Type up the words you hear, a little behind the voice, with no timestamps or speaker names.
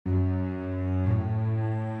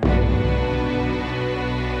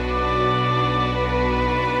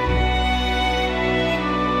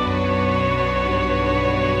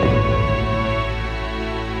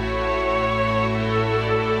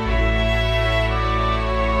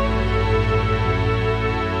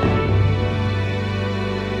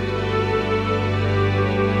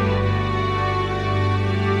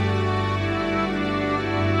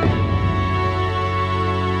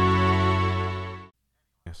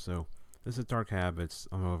So this is Dark Habits,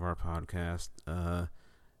 a Movar podcast.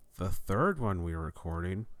 The third one we were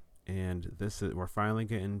recording, and we're finally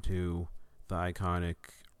getting to the iconic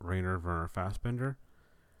Rainer Werner Fassbinder.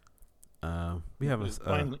 We have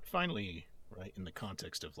finally, right, in the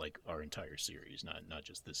context of like our entire series, not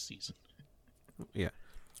just this season. Yeah,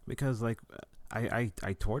 because like I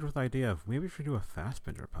toyed with the idea of maybe we should do a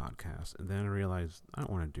Fassbinder podcast, and then I realized I don't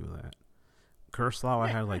want to do that. Kurosawa, I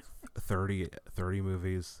had like 30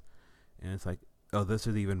 movies, and it's like, oh, this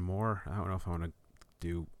is even more. I don't know if I want to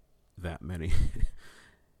do that many.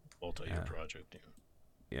 Multi-year project.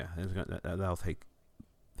 Yeah, that'll take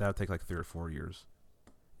like 3 or 4 years,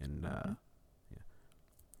 and yeah,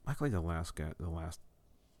 luckily the last.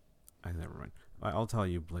 Never mind. I'll tell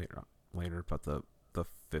you later about the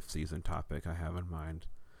 5th season topic I have in mind.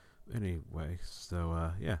 Anyway,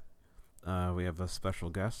 so yeah, we have a special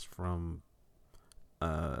guest from.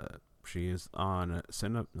 She is on not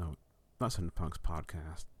Cinepunk's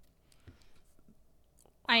podcast.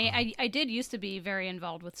 I did used to be very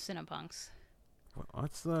involved with Cinepunks.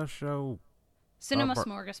 What's the show? Cinema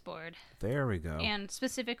Smorgasbord. There we go. And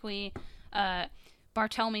specifically,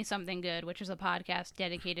 Bartell Me Something Good, which is a podcast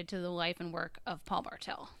dedicated to the life and work of Paul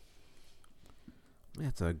Bartel.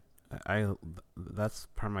 That's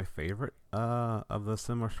probably my favorite of the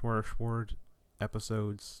Cinema Smorgasbord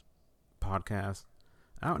episodes podcast.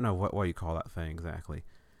 I don't know what you call that thing exactly,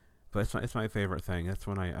 but it's my favorite thing. That's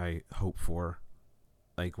when I hope for,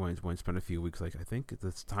 like when I spend a few weeks, like I think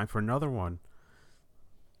it's time for another one.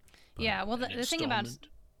 But yeah, well, the thing about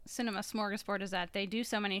Cinema Smorgasbord is that they do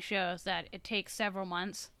so many shows that it takes several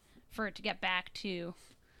months for it to get back to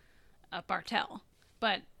Bartel.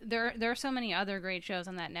 But there are so many other great shows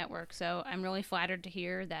on that network, so I'm really flattered to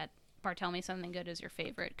hear that Bartell Me Something Good is your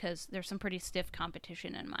favorite, because there's some pretty stiff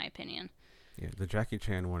competition in my opinion. Yeah, the Jackie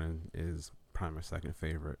Chan one is probably my second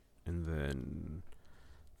favorite, and then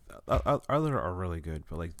other are really good,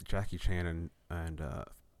 but like Jackie Chan and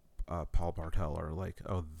Paul Bartel are like,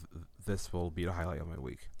 this will be the highlight of my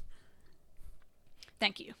week.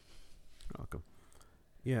 Thank you. You're welcome.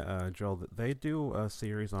 Yeah, Joel, they do a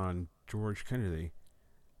series on George Kennedy.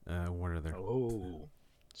 One of their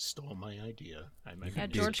stole my idea.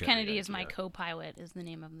 George Kennedy is my co-pilot. Is the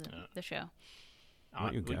name of the show.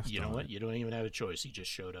 You know what? You don't even have a choice. He just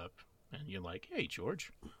showed up, and you're like, "Hey,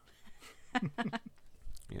 George."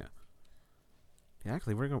 Yeah.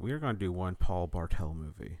 Actually, we're gonna do one Paul Bartel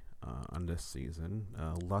movie on this season.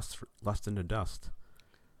 Lust in the Dust.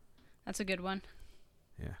 That's a good one.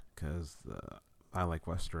 Yeah, because I like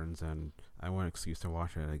westerns, and I want an excuse to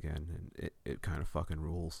watch it again, and it kind of fucking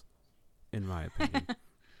rules, in my opinion.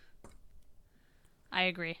 I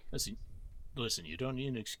agree. Listen, you don't need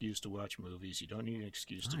an excuse to watch movies. You don't need an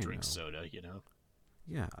excuse to drink soda, you know?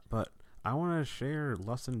 Yeah, but I want to share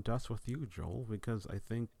Lust and Dust with you, Joel, because I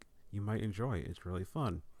think you might enjoy it. It's really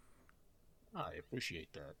fun. I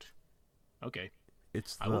appreciate that. Okay.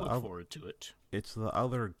 I will look forward to it. It's the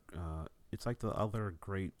other, it's like the other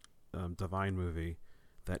great Divine movie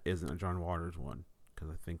that isn't a John Waters one, because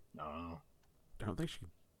I don't think she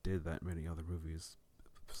did that many other movies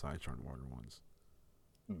besides John Waters ones.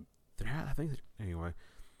 I think anyway.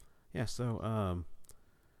 Yeah, so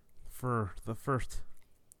for the first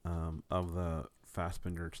of the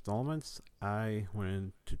Fassbinder installments, I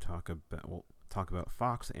wanted to talk about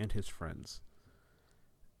Fox and his friends.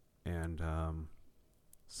 And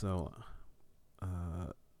so I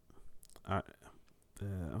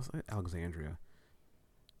was like Alexandria.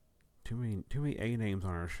 Too many A names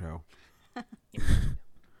on our show.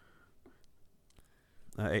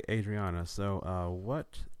 Adriana, so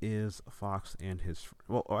what is Fox and his...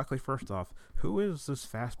 Well, actually, first off, who is this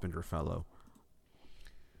Fassbinder fellow?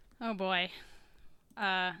 Oh, boy.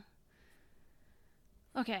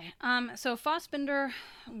 Okay, so Fassbinder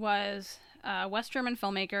was a West German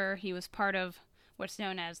filmmaker. He was part of what's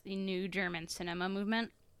known as the New German Cinema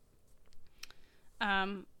movement,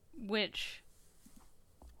 which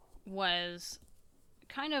was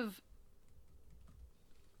kind of...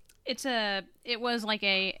 It was like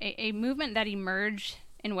a movement that emerged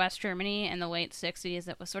in West Germany in the late 60s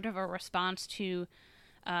that was sort of a response to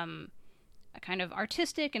a kind of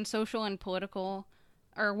artistic and social and political,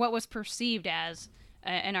 or what was perceived as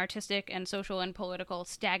an artistic and social and political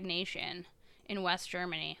stagnation in West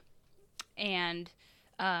Germany. And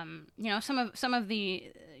some of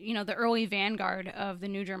the the early vanguard of the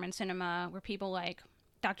New German cinema were people like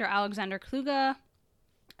Dr. Alexander Kluge,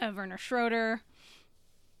 Werner Schroeder,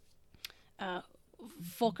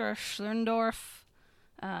 Volker Schlöndorff,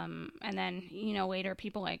 and then, later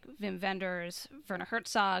people like Wim Wenders, Werner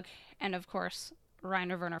Herzog, and of course,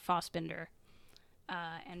 Rainer Werner Fassbinder.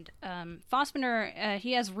 Fassbinder,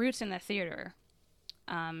 he has roots in the theater.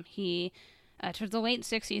 He towards the late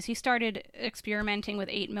 60s, he started experimenting with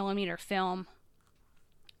 8mm film,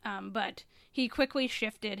 but he quickly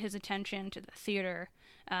shifted his attention to the theater.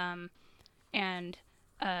 In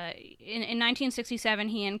 1967,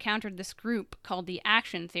 he encountered this group called the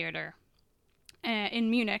Action Theater in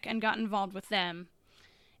Munich and got involved with them.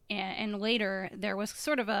 And later, there was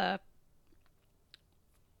sort of a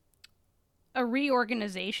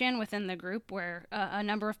reorganization within the group where a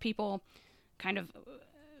number of people kind of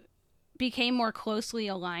became more closely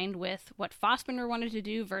aligned with what Fassbinder wanted to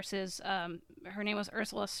do versus her name was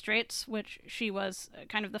Ursula Strates, which she was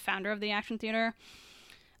kind of the founder of the Action Theater.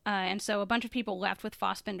 And so a bunch of people left with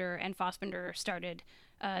Fassbinder, and Fassbinder started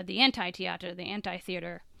the Anti-Theater, the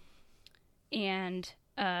Anti-Theater. And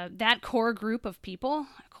that core group of people,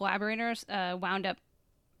 collaborators, wound up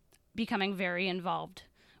becoming very involved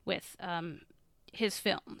with his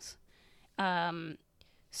films.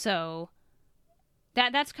 So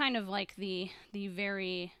that's kind of like the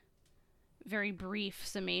very, very brief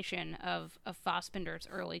summation of Fassbinder's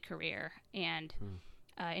early career. And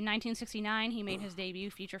in 1969, he made his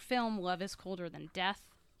debut feature film, Love is Colder Than Death.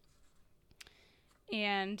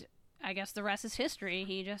 And I guess the rest is history.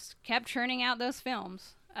 He just kept churning out those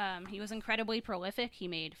films. He was incredibly prolific. He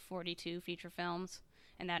made 42 feature films,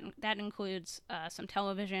 and that includes some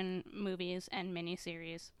television movies and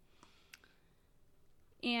miniseries.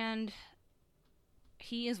 And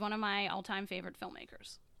he is one of my all-time favorite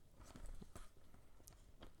filmmakers.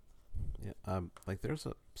 Yeah, like there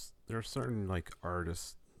are certain like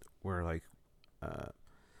artists where like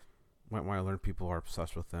when I learn people are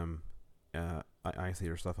obsessed with them, I see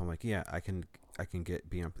their stuff. I'm like, yeah, I can get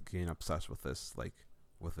being obsessed with this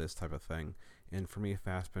type of thing. And for me,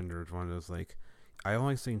 Fassbinder is one of those like I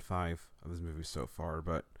only seen 5 of his movies so far,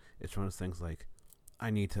 but it's one of those things like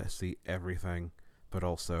I need to see everything, but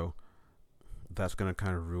also that's gonna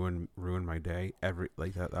kind of ruin my day.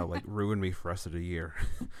 That'll like ruin me for the rest of the year,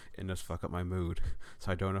 and just fuck up my mood. So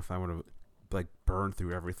I don't know if I want to like burn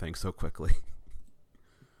through everything so quickly.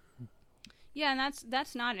 Yeah, and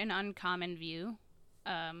that's not an uncommon view.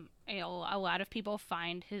 A lot of people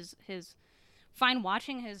find find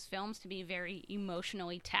watching his films to be very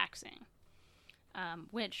emotionally taxing,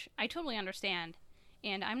 which I totally understand,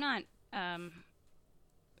 and I'm not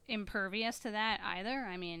impervious to that either.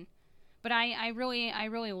 I mean. But I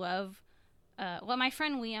really love, my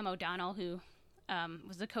friend Liam O'Donnell, who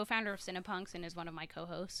was the co-founder of Cinepunks and is one of my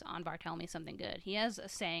co-hosts on Bar Tell Me Something Good. He has a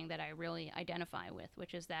saying that I really identify with,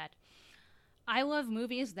 which is that I love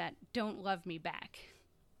movies that don't love me back,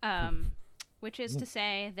 which is to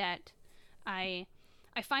say that I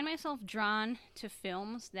find myself drawn to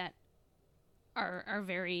films that are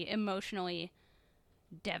very emotionally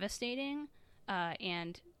devastating,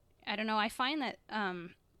 and I don't know, I find that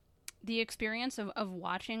the experience of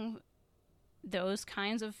watching those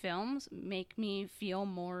kinds of films make me feel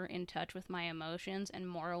more in touch with my emotions and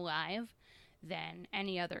more alive than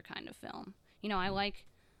any other kind of film. You know, I like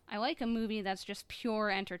a movie that's just pure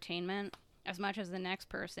entertainment as much as the next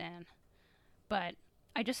person, but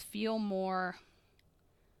I just feel more,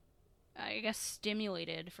 I guess,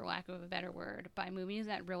 stimulated, for lack of a better word, by movies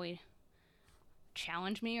that really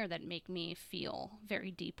challenge me or that make me feel very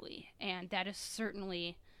deeply. And that is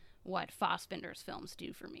certainly what Fassbinder's films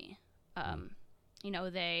do for me. You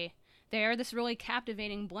know, they are this really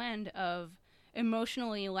captivating blend of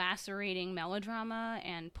emotionally lacerating melodrama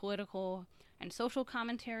and political and social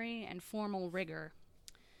commentary and formal rigor.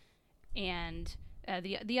 And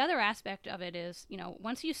the other aspect of it is, you know,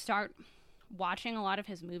 once you start watching a lot of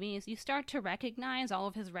his movies, you start to recognize all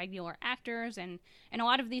of his regular actors, and a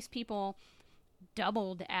lot of these people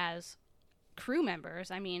doubled as crew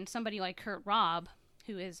members. I mean, somebody like Kurt Raub,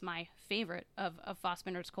 who is my favorite of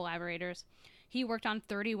Fassbinder's collaborators, he worked on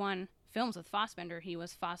 31 films with Fassbinder. He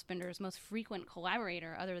was Fassbinder's most frequent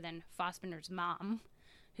collaborator, other than Fassbinder's mom,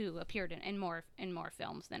 who appeared in more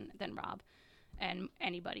films than Raub and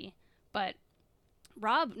anybody. But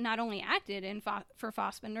Raub not only acted for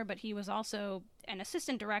Fassbinder, but he was also an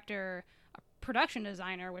assistant director, a production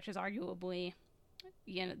designer, which is arguably,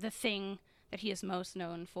 you know, the thing that he is most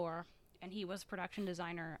known for. And he was production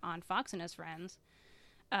designer on Fox and His Friends.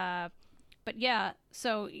 But yeah,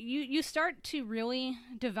 so you start to really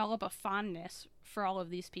develop a fondness for all of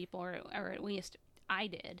these people, or at least I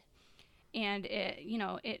did. And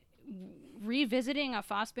revisiting a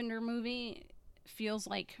Fassbinder movie feels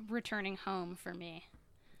like returning home for me,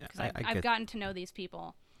 because I've gotten to know these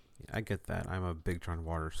people. I get that. I'm a big John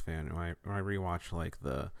Waters fan. When I rewatch like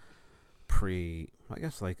the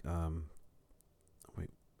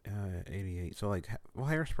 88. So like, well,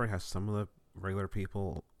 Hairspray has some of the regular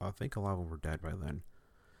people. I think a lot of them were dead by then.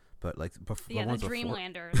 But like, the ones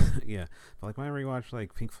Dreamlanders. Yeah, but like when I rewatch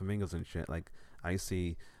like Pink Flamingos and shit, like I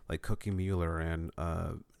see like Cookie Mueller and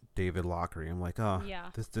David Lockery. I'm like, oh,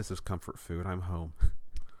 yeah. This is comfort food. I'm home.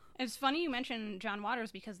 It's funny you mentioned John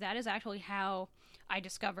Waters because that is actually how I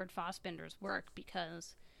discovered Fassbinder's work,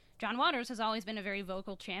 because John Waters has always been a very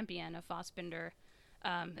vocal champion of Fassbinder.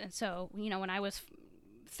 And so, when I was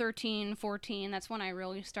 13, 14, that's when I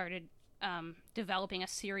really started developing a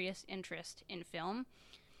serious interest in film.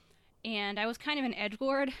 And I was kind of an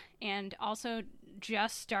edgelord and also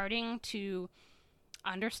just starting to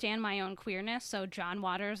understand my own queerness. So John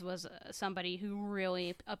Waters was somebody who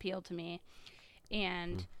really appealed to me.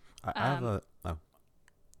 And I was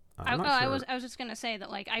just gonna say that,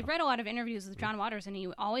 like, I read a lot of interviews with John Waters, and he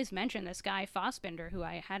always mentioned this guy Fassbinder, who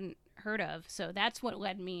I hadn't heard of. So that's what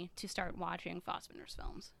led me to start watching Fassbinder's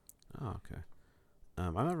films. Oh, okay. I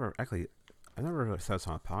never said this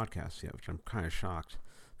on a podcast yet, which I'm kind of shocked.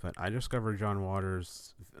 But I discovered John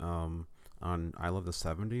Waters on I Love the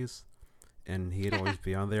 70s, and he'd always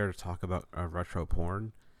be on there to talk about retro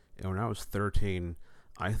porn. And when I was 13,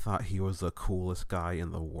 I thought he was the coolest guy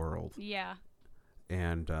in the world. Yeah.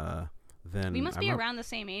 And then... We must be around the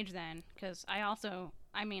same age then, because I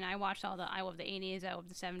watched all the I Love the 80s, I Love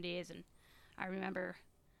the 70s, and I remember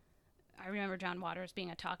John Waters being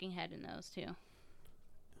a talking head in those too.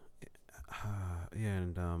 Yeah,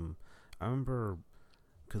 and I remember...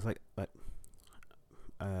 Because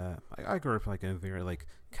I grew up like in a very like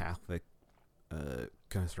Catholic,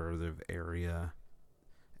 conservative area,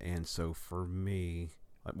 and so for me,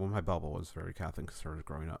 like, well, my bubble was very Catholic conservative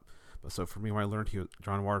growing up. But so for me, when I learned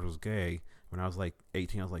John Waters was gay, when I was like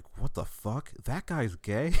 18, I was like, "What the fuck? That guy's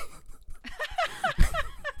gay?"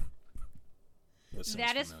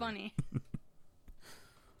 That is funny.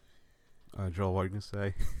 Joel, what are you gonna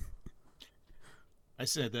say? I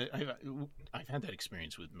said that I've had that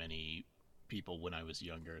experience with many people when I was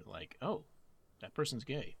younger. Like, oh, that person's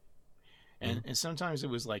gay, and sometimes it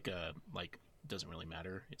was like doesn't really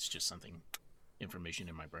matter. It's just something, information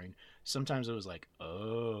in my brain. Sometimes it was like,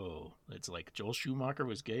 oh, it's like Joel Schumacher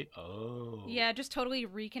was gay. Oh, yeah, it just totally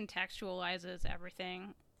recontextualizes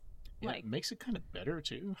everything. Yeah, like, it makes it kind of better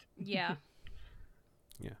too. Yeah.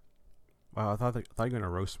 Yeah. Wow, I thought you were gonna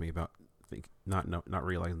roast me about not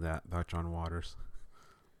realizing that about John Waters.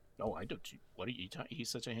 Oh, I don't. What are you talking?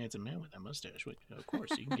 He's such a handsome man with that mustache. Of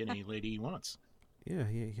course, he can get any lady he wants. Yeah,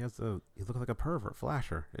 he looks like a pervert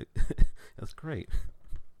flasher. That's great.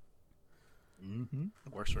 Mm-hmm.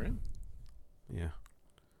 It works for him. Yeah.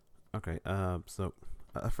 Okay. So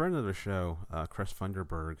a friend of the show, Chris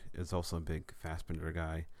Funderburg, is also a big Fassbinder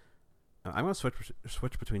guy. I'm gonna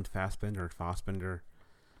switch between Fassbinder and Fassbinder.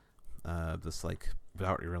 Just like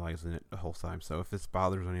without realizing it the whole time. So if this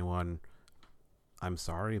bothers anyone, I'm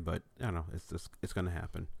sorry, but I don't know. It's gonna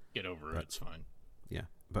happen. Get over it. It's fine. Yeah,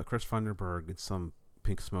 but Chris Funderburg, in some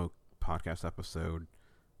Pink Smoke podcast episode,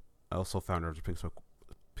 also founder of the Pink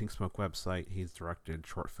Smoke website. He's directed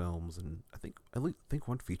short films and I think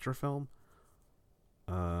one feature film.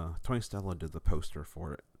 Tony Stella did the poster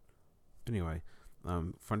for it. Anyway,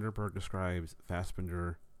 Funderburg describes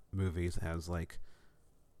Fassbinder movies as like,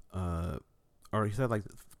 or he said like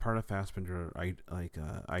part of Fassbinder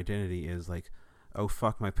identity is like, oh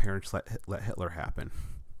fuck, my parents let Hitler happen.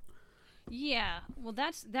 Yeah, well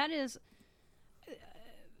that is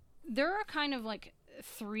there are kind of like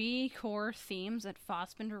three core themes that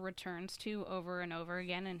Fassbinder returns to over and over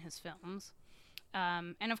again in his films.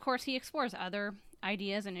 And of course he explores other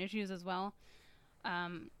ideas and issues as well.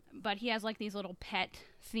 But he has like these little pet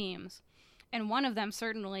themes. And one of them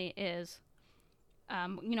certainly is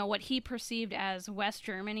what he perceived as West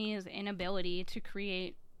Germany's inability to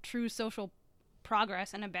create true social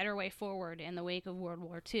progress and a better way forward in the wake of World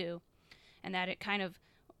War II. And that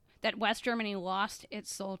that West Germany lost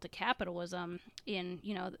its soul to capitalism in,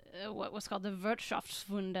 what was called the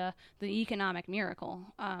Wirtschaftswunder, the economic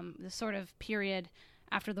miracle, the sort of period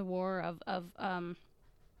after the war of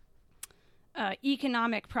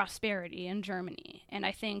economic prosperity in Germany. And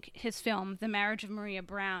I think his film, The Marriage of Maria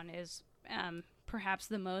Brown, is perhaps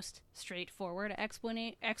the most straightforward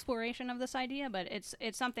exploration of this idea, but it's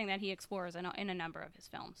something that he explores in a number of his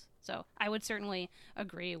films. So I would certainly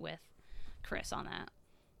agree with Chris on that.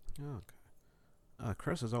 Oh, okay.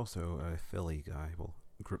 Chris is also a Philly guy,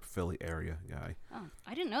 group Philly area guy. Oh,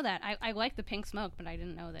 I didn't know that. I like the Pink Smoke, but I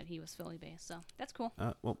didn't know that he was Philly based, so that's cool.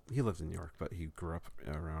 Well, he lives in New York, but he grew up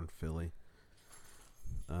around Philly.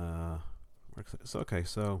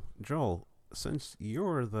 So Joel, since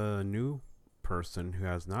you're the new person who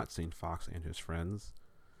has not seen Fox and His Friends,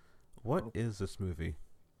 What is this movie?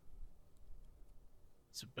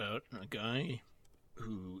 It's about a guy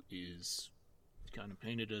who is kind of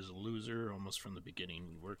painted as a loser almost from the beginning.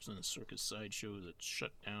 He works in a circus sideshow that's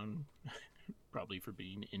shut down, probably for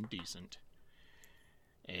being indecent.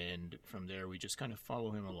 And from there, we just kind of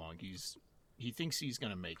follow him along. He thinks he's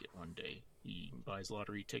going to make it one day. He buys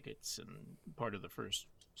lottery tickets, and part of the first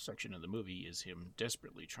section of the movie is him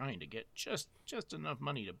desperately trying to get just enough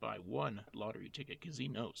money to buy one lottery ticket, because he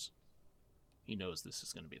knows this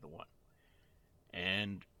is going to be the one.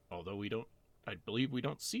 And although I believe we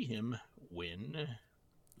don't see him win,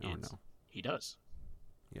 he does.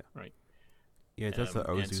 Yeah. Right. Yeah, it does the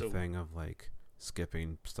Ozu thing of like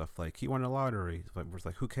skipping stuff like he won a lottery. But we're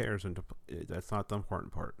like, who cares? And that's not the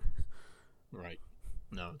important part. Right.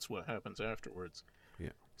 No, it's what happens afterwards. Yeah.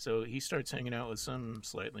 So he starts hanging out with some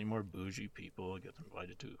slightly more bougie people, gets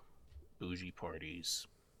invited to bougie parties,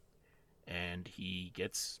 and he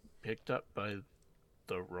gets picked up by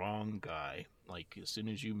the wrong guy. Like, as soon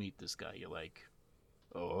as you meet this guy, you're like,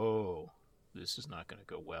 oh, this is not going to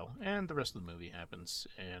go well. And the rest of the movie happens,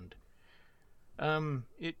 and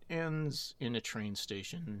it ends in a train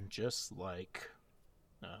station, just like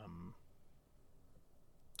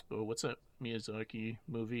what's that Miyazaki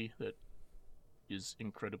movie that is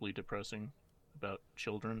incredibly depressing about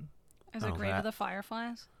children? Is it Grave of the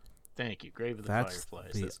Fireflies? Thank you, Grave of the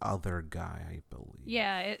Fireflies. That's the other guy, I believe.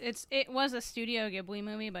 Yeah, it was a Studio Ghibli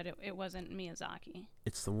movie, but it wasn't Miyazaki.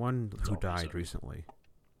 It's the one who died recently.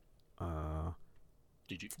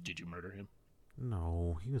 Did you murder him?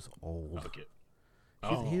 No, he was old. Okay.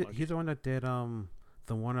 He's the one that did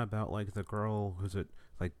the one about like the girl who's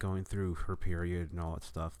like going through her period and all that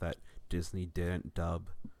stuff that Disney didn't dub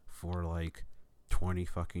for like 20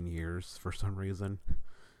 fucking years for some reason.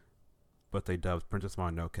 But they dubbed Princess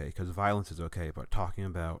Mononoke because violence is okay, but talking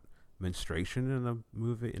about menstruation in a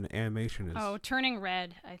movie, in animation is... Oh, Turning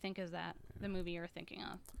Red, I think is that the movie you're thinking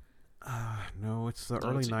of. No, it's the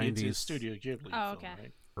early 90s. It's a Studio Ghibli film, okay.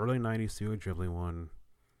 Right? Early 90s Studio Ghibli one.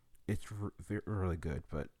 It's really good,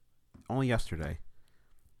 but only yesterday.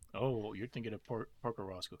 Oh, you're thinking of Porco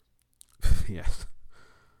Rosso. Yes.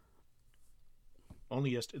 Only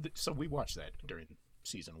yesterday. So we watched that during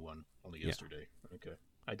season 1, only yesterday. Yeah. Okay.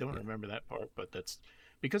 I don't remember that part, but that's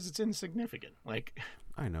because it's insignificant. Like,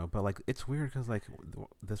 I know, but like it's weird because like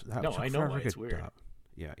this. I know why it's weird.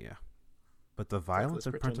 Yeah. But the violence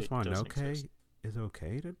in Princess Mononoke is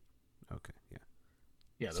okay to. Okay, yeah.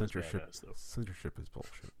 Yeah, that's badass, though. Censorship is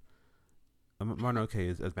bullshit. Mononoke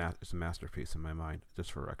is a masterpiece in my mind.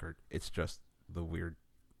 Just for record, it's just the weird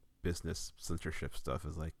business censorship stuff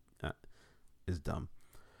is dumb.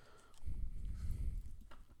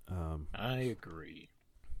 I agree.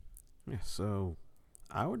 Yeah, so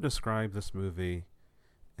I would describe this movie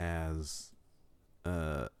as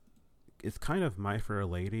it's kind of My Fair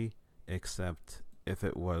Lady, except if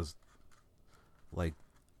it was like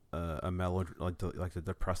a like a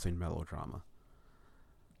depressing melodrama.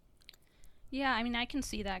 Yeah, I mean, I can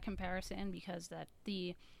see that comparison because that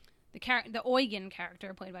the Eugen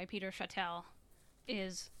character played by Peter Chattel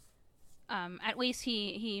is at least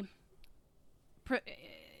he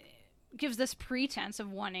gives this pretense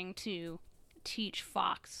of wanting to teach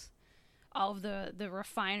Fox all of the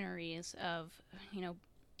refineries of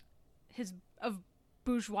of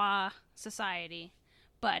bourgeois society,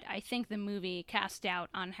 but I think the movie casts doubt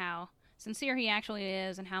on how sincere he actually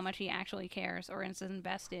is and how much he actually cares or is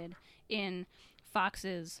invested in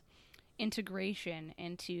Fox's integration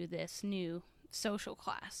into this new social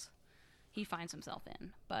class he finds himself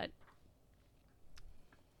in. But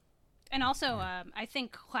and also, I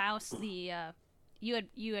think Klaus, you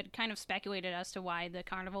had kind of speculated as to why the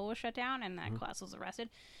carnival was shut down and that Klaus was arrested.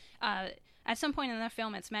 At some point in the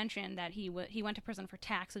film, it's mentioned that he went to prison for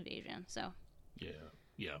tax evasion. So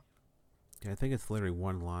yeah. I think it's literally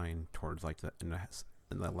one line towards like in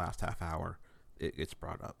the last half hour, it's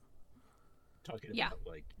brought up. Talking about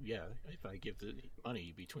if I give the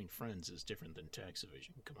money between friends is different than tax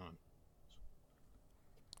evasion. Come on.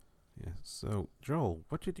 Yeah. So Joel,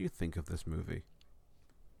 what did you think of this movie?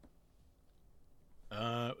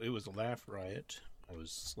 It was a laugh riot. I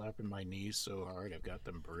was slapping my knees so hard I've got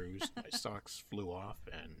them bruised. My socks flew off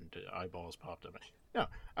and eyeballs popped up. No,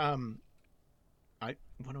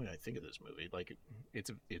 what do I think of this movie? Like, it's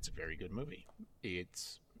a very good movie.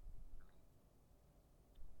 It's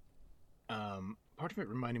part of it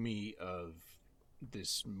reminded me of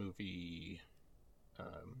this movie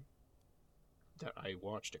that I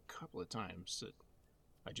watched a couple of times that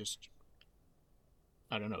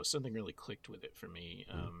I don't know, something really clicked with it for me,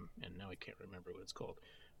 and now I can't remember what it's called.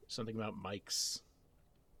 Something about Mike's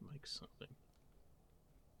something.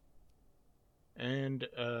 And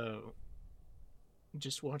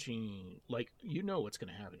just watching, like, you know what's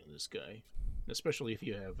going to happen to this guy, especially if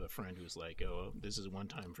you have a friend who's like, oh, this is one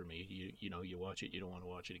time for me. You know, you watch it, you don't want to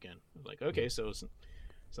watch it again. Like, okay, so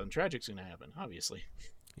something tragic's going to happen, obviously.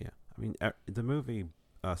 Yeah, I mean, the movie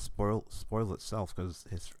spoils itself because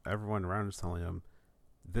everyone around is telling him,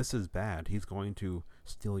 this is bad. He's going to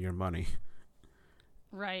steal your money.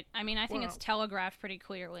 Right. I mean, I think it's telegraphed pretty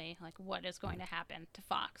clearly, like, what is going to happen to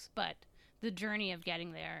Fox, but the journey of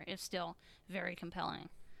getting there is still very compelling.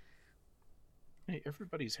 Hey,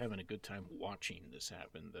 everybody's having a good time watching this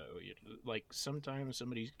happen, though. Like, sometimes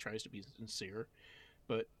somebody tries to be sincere,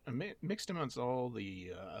 but mixed amongst all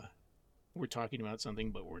the we're talking about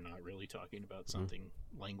something, but we're not really talking about something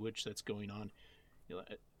language that's going on.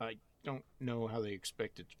 I don't know how they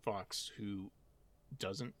expected Fox, who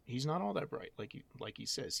he's not all that bright, like he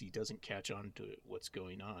says, he doesn't catch on to what's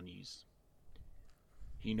going on.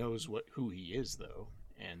 He knows who he is, though,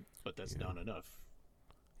 but that's not enough.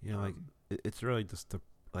 Yeah, like it's really just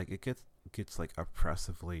it gets like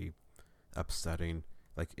oppressively upsetting,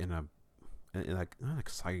 like in like not an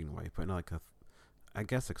exciting way, but in like I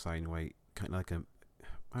guess exciting way, kind of like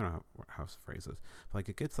I don't know how to phrase this, but like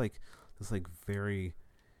it gets like this like very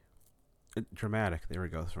dramatic. There we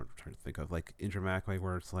go. That's what I'm trying to think of. Like in dramatic way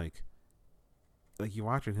where it's like you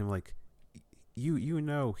watching him, like you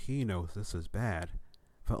know he knows this is bad,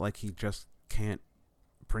 but like he just can't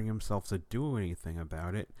bring himself to do anything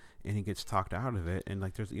about it, and he gets talked out of it. And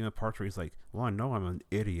like there's even parts where he's like, "Well, I know I'm an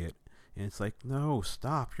idiot," and it's like, "No,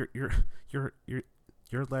 stop! You're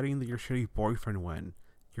letting your shitty boyfriend win.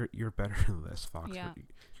 You're better than this, Fox. Yeah.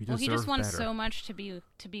 You well, he just wants better. so much to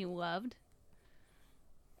be loved,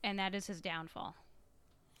 and that is his downfall.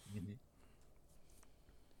 Mm-hmm.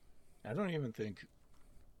 I don't even think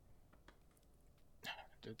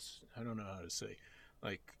I don't know how to say,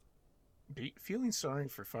 like, feeling sorry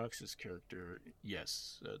for Fox's character.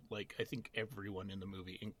 Yes, like I think everyone in the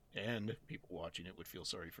movie and people watching it would feel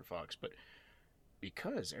sorry for Fox, but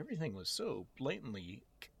because everything was so blatantly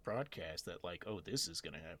broadcast that, like, oh, this is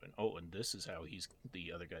going to happen. Oh, and this is how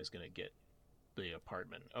the other guy's going to get the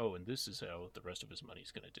apartment. Oh, and this is how the rest of his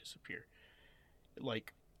money's going to disappear.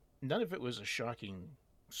 Like, none of it was a shocking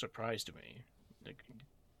surprise to me. Like,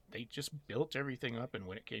 they just built everything up, and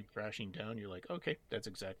when it came crashing down, you're like, okay, that's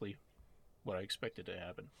exactly what I expected to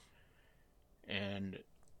happen. And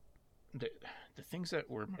the things that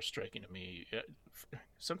were more striking to me,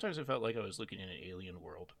 sometimes it felt like I was looking in an alien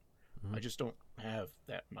world. I just don't have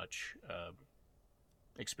that much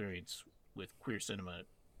experience with queer cinema,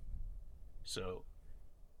 so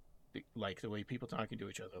like the way people talking to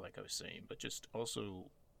each other, like I was saying, but just also,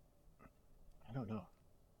 I don't know.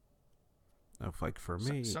 Like for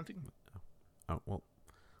me, something. Oh well,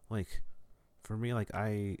 like for me, like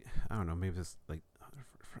I don't know, maybe this like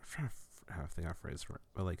I think I phrased right,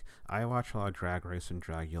 but like I watch a lot of Drag Race and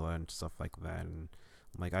Dragula and stuff like that, and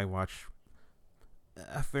like I watch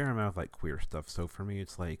a fair amount of like queer stuff. So for me,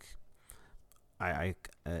 it's like I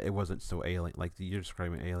it wasn't so alien. Like you're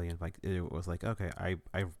describing alien, like it was like okay,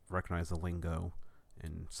 I recognize the lingo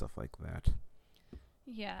and stuff like that.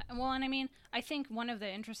 Yeah, well, and I mean, I think one of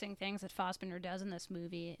the interesting things that Fassbinder does in this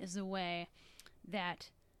movie is the way that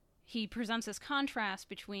he presents this contrast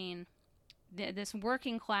between this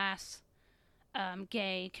working class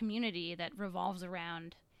gay community that revolves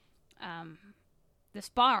around this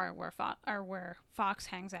bar where Fox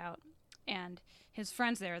hangs out and his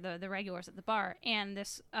friends there, the regulars at the bar, and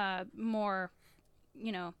this more,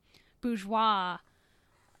 bourgeois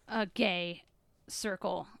gay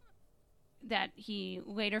circle that he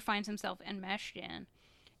later finds himself enmeshed in.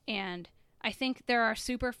 And I think there are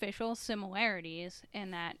superficial similarities in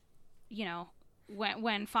that,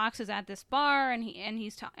 when Fox is at this bar and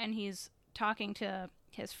he's talking to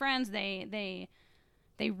his friends, they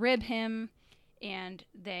rib him, and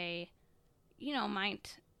they,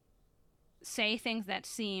 might say things that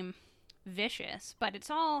seem vicious, but it's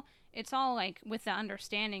all like with the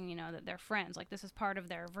understanding, that they're friends. Like this is part of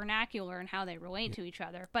their vernacular and how they relate to each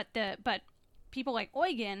other. But people like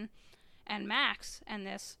Eugen and Max and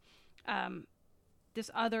this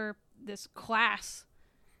other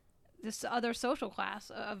social class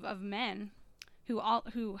of men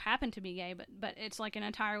who happen to be gay, but it's like an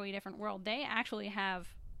entirely different world. They actually have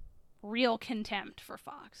real contempt for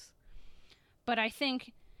Fox. But I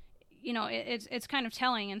think, it's kind of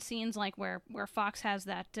telling in scenes like where Fox has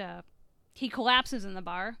that he collapses in the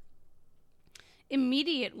bar.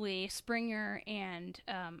 Immediately, Springer and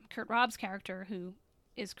Kurt Robb's character, who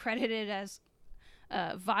is credited as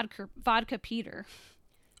Vodka Peter.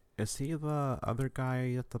 Is he the other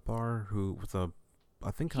guy at the bar who was a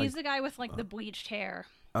I think he's the guy with like the bleached hair.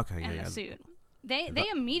 Okay, and the suit. They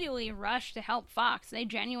immediately rush to help Fox. They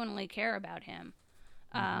genuinely care about him.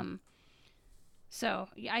 So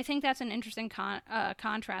I think that's an interesting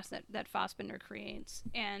contrast that Fassbinder creates.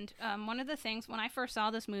 And one of the things, when I first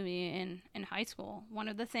saw this movie in high school, one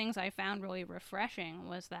of the things I found really refreshing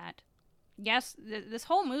was that, yes, this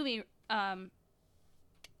whole movie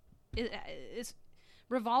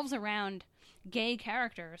revolves around gay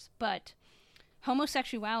characters, but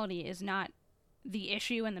homosexuality is not the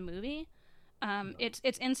issue in the movie.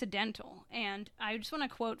 It's incidental. And I just want to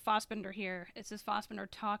quote Fassbinder here. It says Fassbinder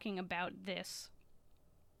talking about this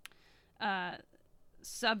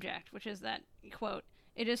subject, which is that, quote,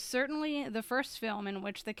 "It is certainly the first film in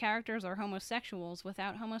which the characters are homosexuals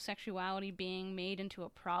without homosexuality being made into a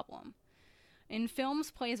problem. In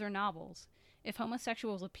films, plays, or novels, if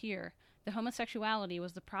homosexuals appear, the homosexuality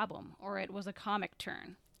was the problem, or it was a comic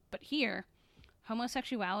turn. But here,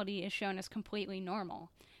 homosexuality is shown as completely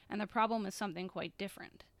normal, and the problem is something quite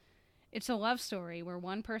different. It's a love story where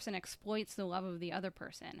one person exploits the love of the other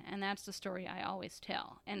person, and that's the story I always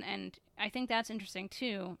tell." And I think that's interesting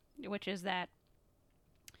too, which is that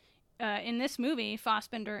in this movie,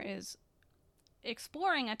 Fassbinder is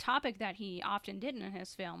exploring a topic that he often did in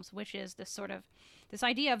his films, which is this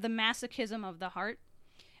idea of the masochism of the heart,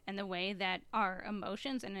 and the way that our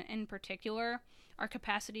emotions, and in particular our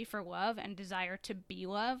capacity for love and desire to be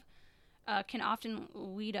loved, can often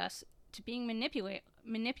lead us to being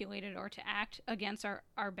manipulated or to act against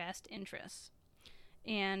our best interests.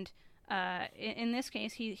 And in this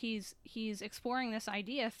case, he's exploring this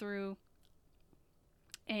idea through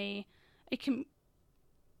a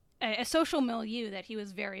social milieu that he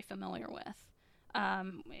was very familiar with,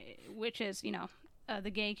 which is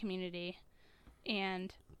the gay community.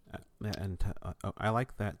 And I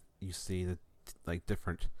like that you see that like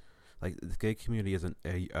different, like the gay community isn't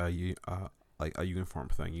like a uniform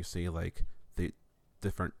thing. You see like the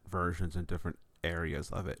different versions and different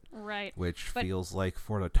areas of it, right? Which feels like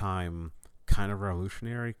for the time kind of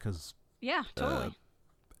revolutionary, because yeah, totally.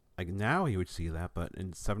 Like now you would see that, but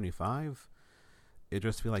in '75, it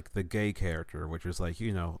just feel like the gay character, which is like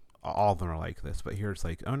all of them are like this, but here it's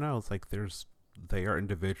like, oh no, it's like they are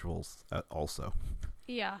individuals also.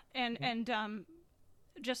 Yeah, and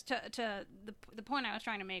just to the point I was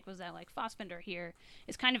trying to make was that like Fassbinder here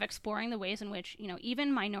is kind of exploring the ways in which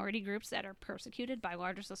even minority groups that are persecuted by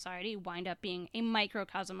larger society wind up being a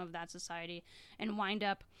microcosm of that society, and wind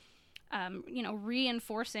up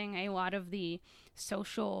reinforcing a lot of the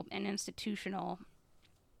social and institutional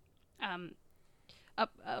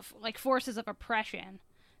like forces of oppression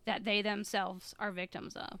that they themselves are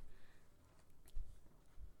victims of.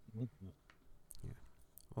 Mm-hmm.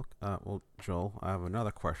 Well, Joel, I have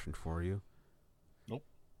another question for you. Nope.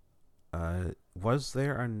 Was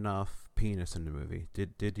there enough penis in the movie?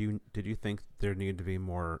 Did you think there needed to be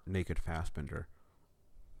more naked Fassbinder?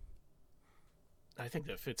 I think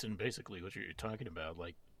that fits in basically what you're talking about.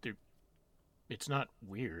 Like, it's not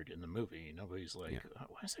weird in the movie. Nobody's like,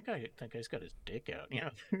 why is that guy's got his dick out?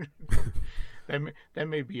 That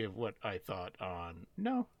may be of what I thought on.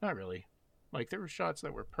 No, not really. Like, there were shots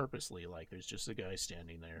that were purposely, like, there's just a guy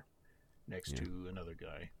standing there next to another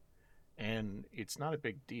guy. And it's not a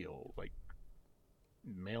big deal. Like,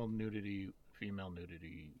 male nudity, female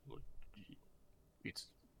nudity, it's,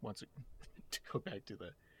 to go back to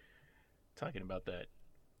talking about that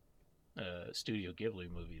Studio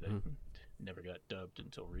Ghibli movie that never got dubbed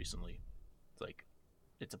until recently. It's like,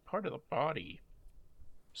 it's a part of the body.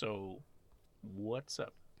 So, what's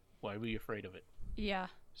up? Why were you afraid of it? Yeah.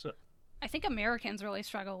 So, I think Americans really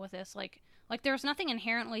struggle with this. Like there's nothing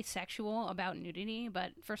inherently sexual about nudity,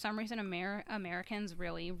 but for some reason Americans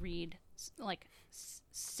really read like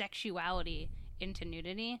sexuality into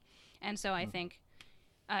nudity, and so I think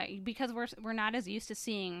because we're not as used to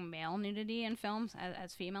seeing male nudity in films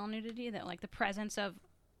as female nudity, that like the presence of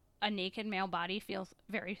a naked male body feels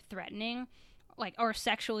very threatening, like, or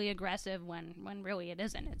sexually aggressive when really it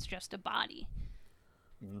isn't. It's just a body.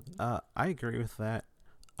 I agree with that.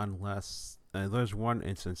 Unless there's one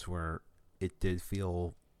instance where it did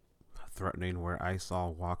feel threatening, where I saw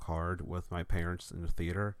Walk Hard with my parents in the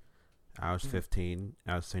theater. I was 15.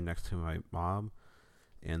 I was sitting next to my mom,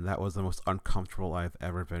 and that was the most uncomfortable I've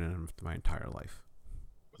ever been in my entire life.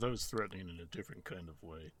 Well, that was threatening in a different kind of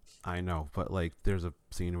way. I know, but like there's a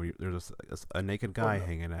scene where there's a naked guy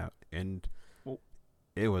hanging out, and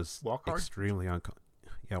it was extremely uncomfortable.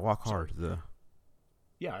 Yeah, Walk Hard.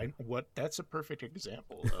 Yeah, that's a perfect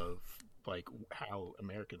example of like how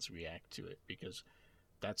Americans react to it, because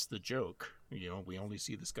that's the joke. We only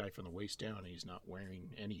see this guy from the waist down, and he's not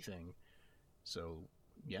wearing anything, So,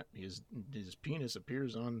 yeah, his penis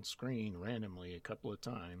appears on screen randomly a couple of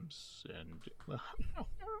times, and well,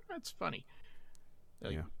 that's funny.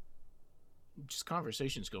 Yeah. Just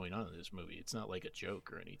conversations going on in this movie. It's not like a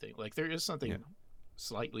joke or anything. Like there is something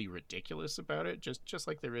slightly ridiculous about it, just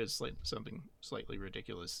like there is something slightly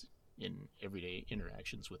ridiculous in everyday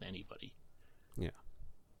interactions with anybody. Yeah.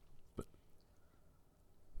 But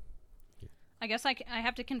I guess I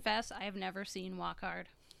have to confess, I have never seen Walk Hard.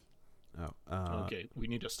 Oh. Okay, we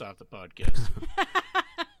need to stop the podcast.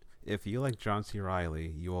 If you like John C. Reilly,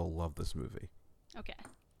 you will love this movie. Okay.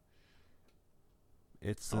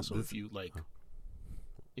 It's also if you like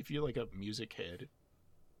a music head,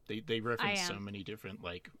 they reference so many different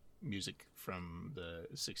like music from the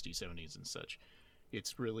 60s, 70s and such.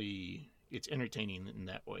 It's entertaining in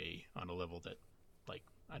that way on a level that, like,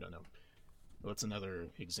 I don't know. What's another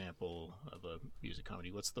example of a music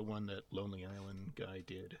comedy? What's the one that Lonely Island guy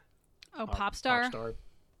did? Oh, Popstar? Popstar.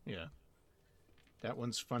 Yeah. That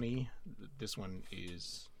one's funny. This one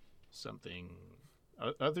is something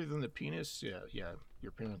other than the penis. Yeah.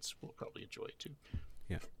 Your parents will probably enjoy it too.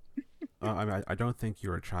 Yeah. I don't think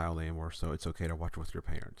you're a child anymore, so it's okay to watch with your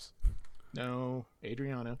parents. No,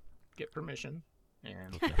 Adriana, get permission.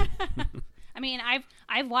 And okay. I mean,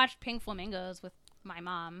 I've watched Pink Flamingos with my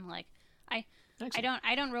mom. Like, I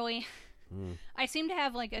don't really. I seem to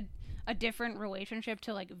have like a different relationship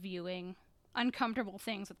to like viewing uncomfortable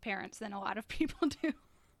things with parents than a lot of people do.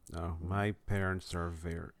 No, my parents are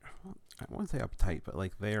very, I won't say uptight, but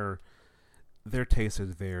like their taste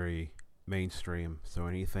is very mainstream. So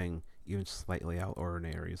anything even slightly out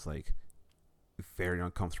ordinary is like very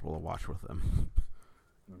uncomfortable to watch with them.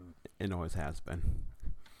 It always has been.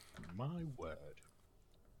 My word.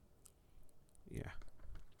 Yeah.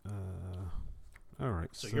 All right.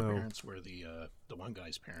 So your parents were the one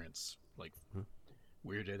guy's parents, like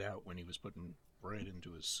weirded out when he was putting bread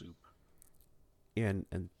into his soup. Yeah,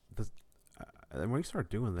 and when we started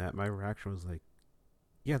doing that, my reaction was like,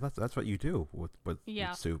 "Yeah, that's what you do with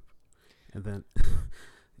soup," and then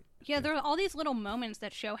there are all these little moments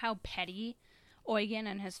that show how petty Eugen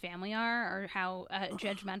and his family are, or how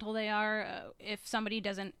judgmental they are if somebody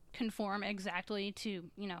doesn't conform exactly to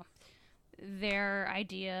their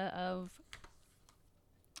idea of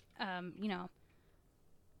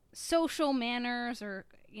social manners, or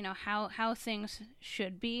how things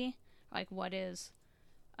should be, like what is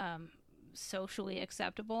socially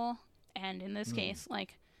acceptable. And in this case,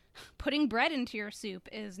 like putting bread into your soup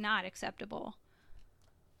is not acceptable.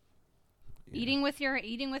 Eating with your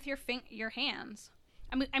hands.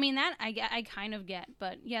 I mean that I kind of get,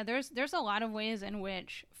 but yeah, there's a lot of ways in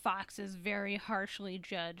which Fox is very harshly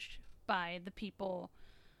judged by the people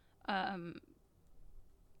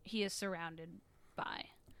he is surrounded by.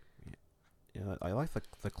 Yeah, I like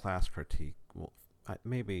the class critique. Well, I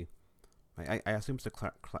assume it's a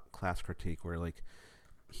class critique where like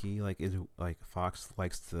he like is like Fox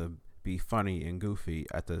likes to be funny and goofy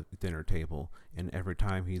at the dinner table, and every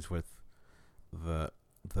time he's with the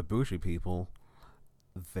bougie people,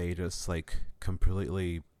 they just like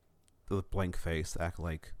completely blank face act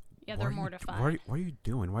like they're mortified. What are you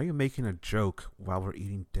doing? Why are you making a joke while we're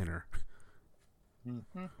eating dinner?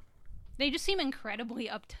 Mm-hmm. They just seem incredibly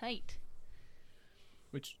uptight.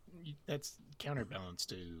 Which that's counterbalanced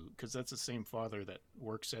to, because that's the same father that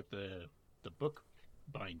works at the book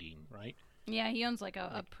binding, right? Yeah, he owns like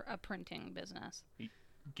a printing business.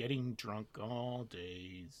 Getting drunk all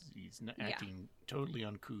day. He's acting totally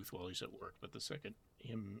uncouth while he's at work. But the second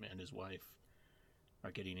him and his wife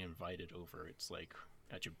are getting invited over, it's like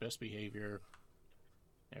at your best behavior.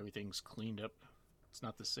 Everything's cleaned up. It's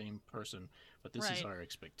not the same person, but this is our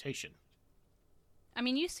expectation. I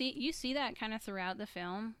mean, you see that kind of throughout the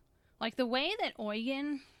film. Like the way that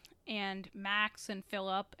Eugen and Max and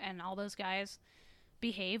Philip and all those guys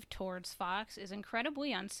behave towards Fox is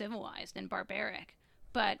incredibly uncivilized and barbaric.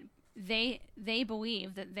 But they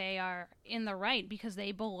believe that they are in the right because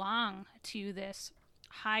they belong to this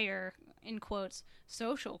higher, in quotes,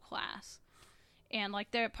 social class. And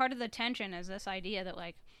like they're part of the tension is this idea that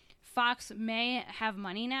like Fox may have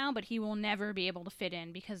money now, but he will never be able to fit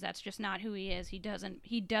in because that's just not who he is. He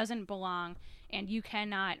doesn't belong, and you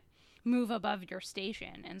cannot move above your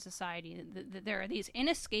station in society. There are these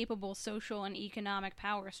inescapable social and economic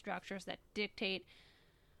power structures that dictate,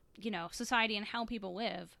 society and how people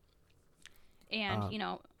live. And,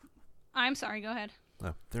 I'm sorry, go ahead.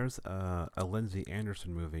 There's a Lindsay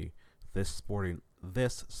Anderson movie, This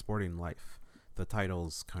Sporting Life. The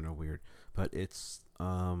title's kind of weird, but it's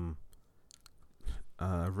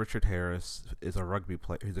Richard Harris is a rugby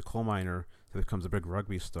player. He's a coal miner that becomes a big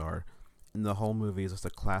rugby star, in the whole movie is just a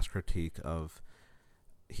class critique of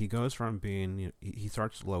he goes from being he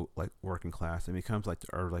starts low like working class and becomes like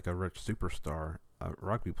a rich superstar, a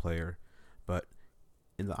rugby player, but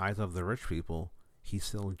in the eyes of the rich people, he's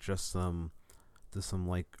still just some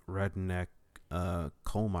like redneck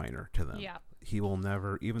coal miner to them. Yeah. He will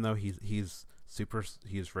never, even though he's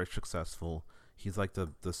rich, successful. He's like the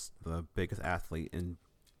biggest athlete in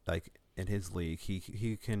his league.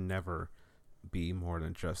 He can never be more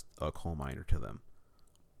than just a coal miner to them.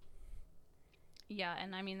 Yeah,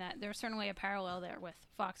 and I mean that there's certainly a parallel there with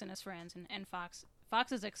Fox and his friends, and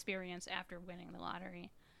Fox's experience after winning the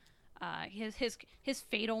lottery. His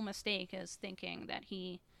fatal mistake is thinking that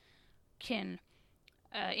he can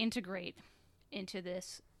integrate into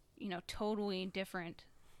this, totally different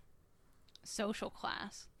social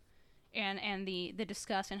class, and the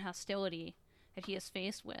disgust and hostility that he is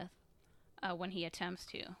faced with when he attempts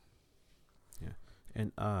to. Yeah,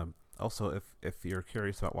 and also, if you're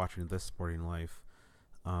curious about watching This Sporting Life,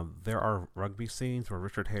 there are rugby scenes where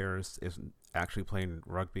Richard Harris is actually playing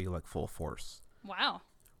rugby like full force. Wow.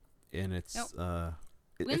 And it's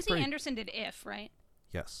Lindsay Anderson did If, right?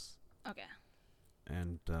 Yes. Okay.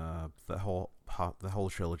 And the whole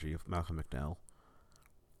trilogy of Malcolm McDowell.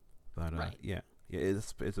 But right.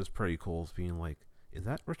 it's just pretty cool being like, is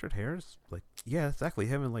that Richard Harris? Like, yeah, it's actually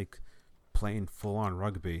him and like playing full on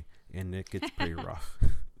rugby, and it gets pretty rough.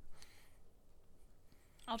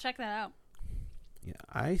 I'll check that out. Yeah,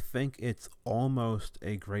 I think it's almost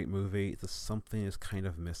a great movie. Just something is kind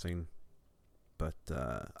of missing, but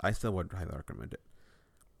I still would highly recommend it.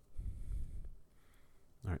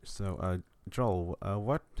 All right, so Joel,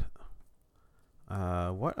 what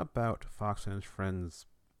about Fox and his Friends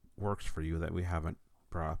works for you that we haven't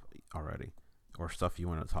brought up already, or stuff you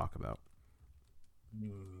want to talk about?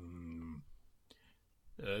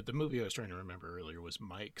 The movie I was trying to remember earlier was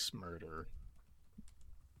Mike's Murder,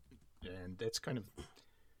 and that's kind of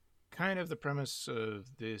the premise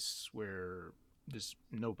of this, where this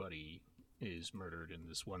nobody is murdered, and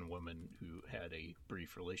this one woman who had a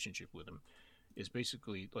brief relationship with him is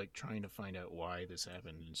basically like trying to find out why this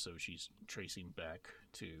happened, and so she's tracing back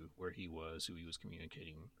to where he was, who he was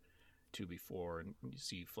communicating to before, and you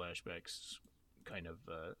see flashbacks, kind of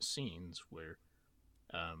scenes where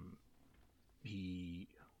he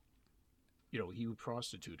would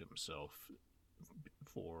prostitute himself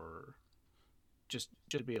for just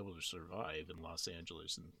to be able to survive in Los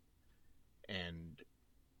Angeles, and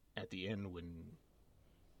at the end when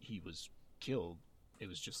he was killed, it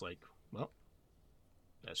was just like, well,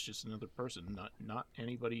 that's just another person, not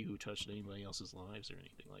anybody who touched anybody else's lives or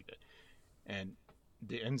anything like that. And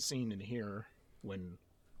the end scene in here, when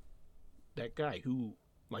that guy who,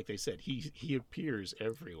 like they said, he appears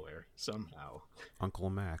everywhere somehow. Uncle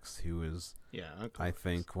Max, who is, Uncle I Max.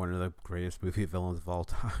 think, one of the greatest movie villains of all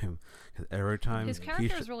time. Because every time his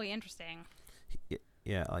character is really interesting.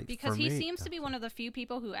 Because he seems to be one of the few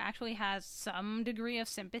people who actually has some degree of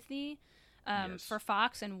sympathy for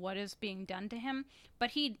Fox and what is being done to him,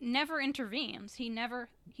 but he never intervenes. He never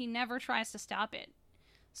tries to stop it.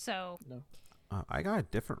 So no. I got a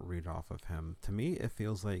different read off of him. To me, it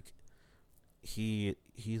feels like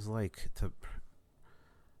he's like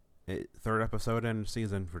third episode in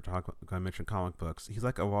season, for going to mention comic books. He's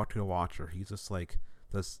like a watcher. He's just like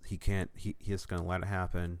this. He's just gonna let it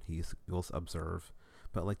happen. He'll observe,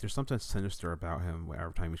 but like there's something sinister about him. Where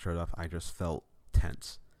every time he showed up, I just felt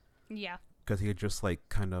tense. Yeah. Because he would just like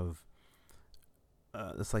kind of,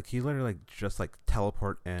 it's like he literally like just like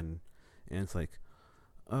teleport in, and it's like,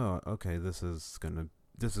 oh, okay, like,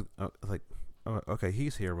 oh, okay,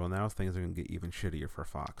 he's here. Well, now things are gonna get even shittier for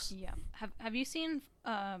Fox. Yeah. Have you seen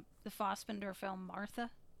the Fassbinder film Martha?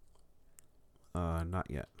 Not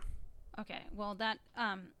yet. Okay. Well, that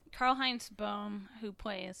Karl-Heinz Bohm, who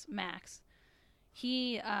plays Max,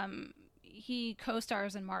 he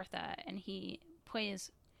co-stars in Martha, and he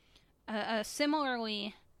plays a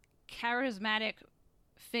similarly charismatic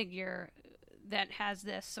figure that has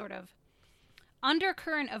this sort of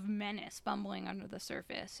undercurrent of menace bumbling under the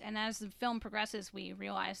surface. And as the film progresses, we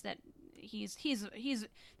realize that he's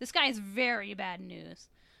this guy is very bad news.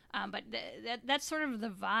 But that's sort of the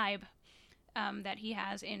vibe that he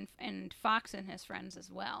has in Fox and his Friends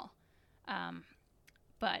as well.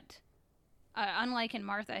 But unlike in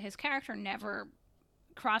Martha, his character never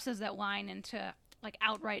crosses that line into like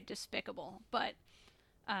outright despicable, but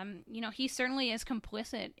he certainly is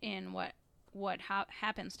complicit in what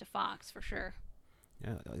happens to Fox, for sure.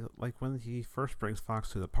 Yeah, like when he first brings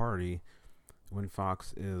Fox to the party, when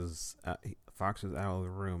Fox is out of the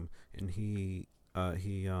room, and the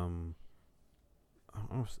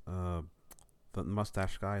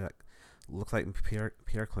mustache guy, looks like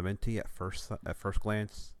Pierre Clementi at first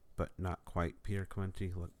glance, but not quite Pierre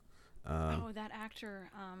Clementi. Look, that actor.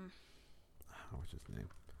 What's his name?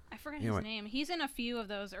 I forget his name. He's in a few of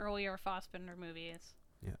those earlier Fassbinder movies.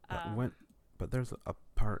 Yeah, but there's a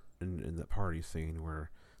part in the party scene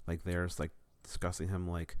where like there's like discussing him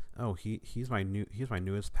like, oh, he's my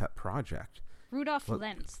newest pet project. Rudolph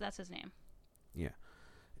Lentz, that's his name. Yeah,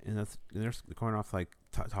 and they're going off like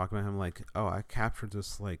talking about him like, oh, I captured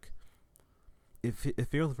this like. It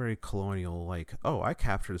feels very colonial, like, oh, I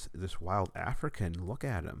captured this wild African. Look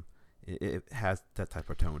at him. It has that type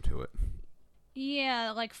of tone to it. Yeah,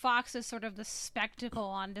 like Fox is sort of the spectacle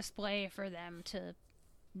on display for them to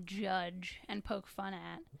judge and poke fun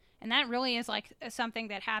at. And that really is like something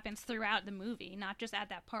that happens throughout the movie, not just at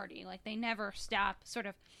that party. Like they never stop sort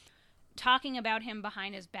of talking about him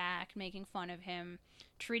behind his back, making fun of him,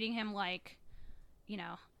 treating him like,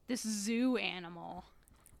 this zoo animal.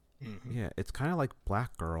 Mm-hmm. Yeah, it's kind of like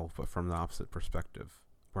Black Girl, but from the opposite perspective.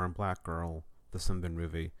 Where in Black Girl, the Simbin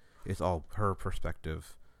movie, it's all her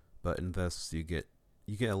perspective, but in this you get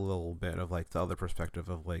a little bit of like the other perspective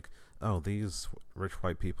of like, oh, these rich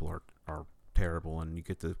white people are terrible, and you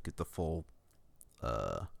get the full,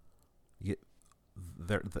 you get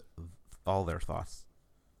all their thoughts,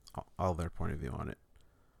 all their point of view on it.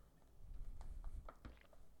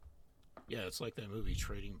 Yeah, it's like that movie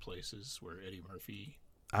Trading Places where Eddie Murphy.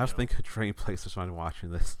 I was thinking Trading Places when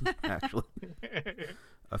watching this, actually.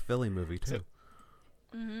 A Philly movie, too.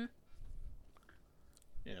 Mm-hmm.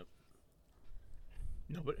 Yeah.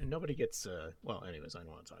 Nobody gets... well, anyways, I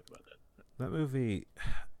don't want to talk about that. That movie,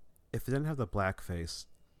 if it didn't have the blackface,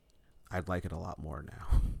 I'd like it a lot more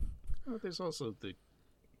now. Well, there's also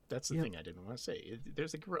that's the thing I didn't want to say.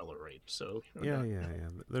 There's a gorilla rape, so... Yeah.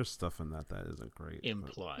 There's stuff in that isn't great.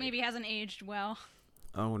 Implied. Maybe hasn't aged well.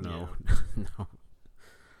 Oh, no. Yeah. No.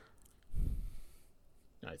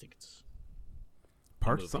 I think it's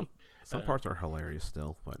some parts are hilarious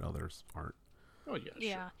still, but others aren't. Oh yeah.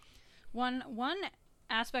 Yeah. Sure. One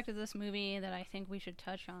aspect of this movie that I think we should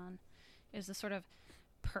touch on is the sort of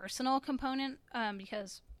personal component,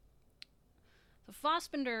 because the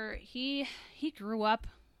Fassbinder he grew up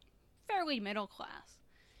fairly middle class,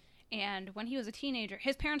 and when he was a teenager,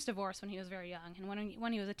 his parents divorced when he was very young, and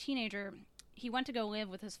when he was a teenager, he went to go live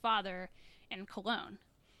with his father in Cologne.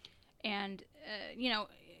 And,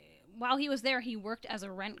 while he was there, he worked as a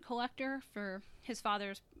rent collector for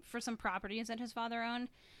some properties that his father owned.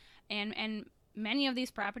 And many of these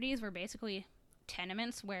properties were basically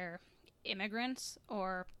tenements where immigrants,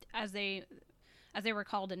 or as they were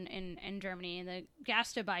called in Germany, the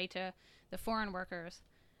Gastarbeiter, the foreign workers,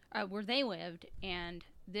 where they lived. And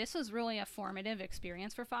this was really a formative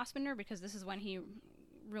experience for Fassbinder, because this is when he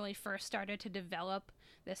really first started to develop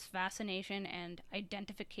this fascination and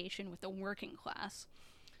identification with the working class,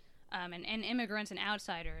 and immigrants and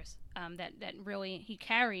outsiders, that really he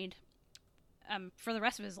carried for the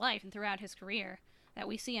rest of his life and throughout his career, that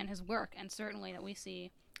we see in his work, and certainly that we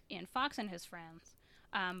see in Fox and his friends.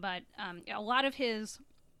 But a lot of his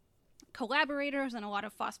collaborators and a lot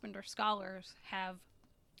of Fassbinder scholars have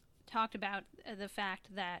talked about the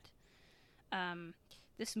fact that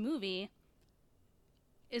this movie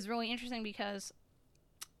is really interesting because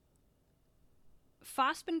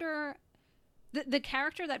Fassbinder, the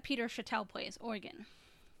character that Peter Chattel plays, Eugen,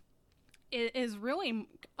 is really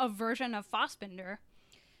a version of Fassbinder,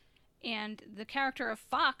 and the character of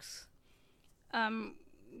Fox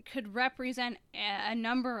could represent a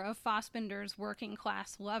number of Fassbinder's working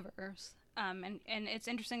class lovers, and it's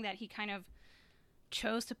interesting that he kind of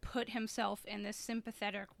chose to put himself in this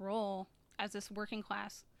sympathetic role as this working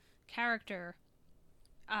class character.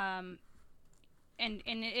 And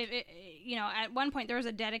it, at one point there was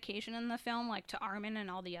a dedication in the film, like to Armin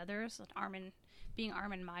and all the others. Armin being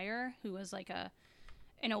Armin Meyer, who was like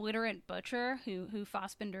an illiterate butcher who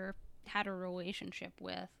Fassbinder had a relationship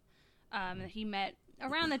with. He met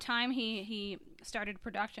around the time he started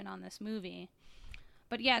production on this movie.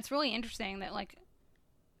 But yeah, it's really interesting that like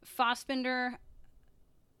Fassbinder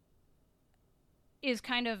is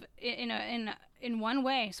kind of in one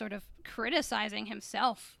way sort of criticizing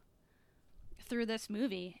himself through this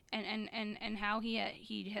movie, and how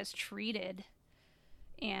he has treated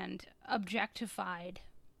and objectified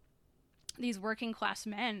these working class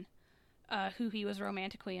men who he was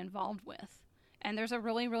romantically involved with. And there's a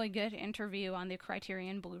really, really good interview on the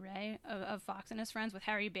Criterion Blu-ray of Fox and his friends with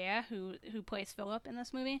Harry Behr, who plays Philip in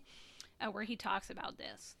this movie, where he talks about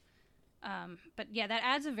this. But yeah, that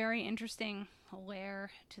adds a very interesting layer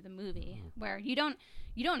to the movie where you don't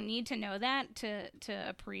need to know that to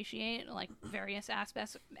appreciate like various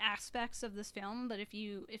aspects of this film. But if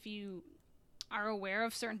you are aware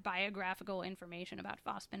of certain biographical information about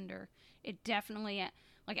Fassbinder, it definitely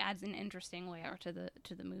like adds an interesting layer to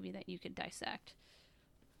the movie that you could dissect.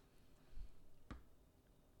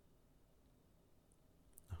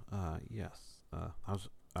 Yes. I was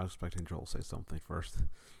expecting Joel to say something first.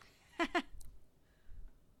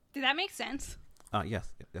 Did that make sense?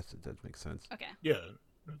 Yes, it did make sense. Okay. Yeah,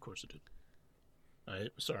 of course it did. I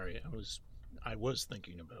was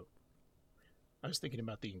thinking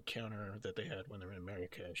about the encounter that they had when they were in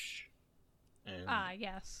Marrakesh. And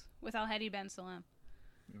yes, with Al-Hadi Ben Salem.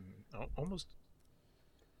 Almost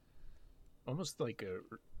like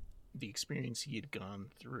the experience he had gone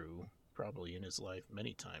through probably in his life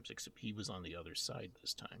many times, except he was on the other side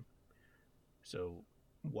this time. So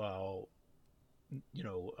while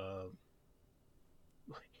you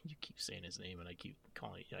keep saying his name and I keep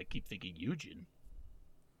thinking Eugen.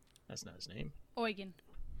 That's not his name. Eugen,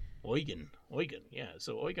 yeah.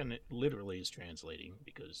 So Eugen literally is translating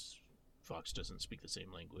because Fox doesn't speak the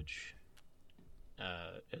same language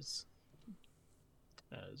as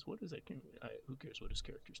what is that? Who cares what his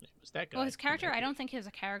character's name is? That guy. Well, his character, I don't think his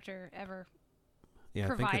character ever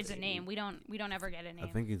provides a name. We don't ever get a name. I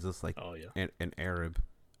think he's just like an Arab,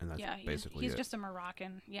 and that's basically he's it. just a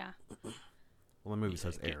Moroccan. Yeah. Well, the movie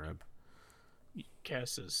says Arab.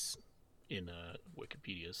 Cass is in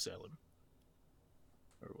Wikipedia Salem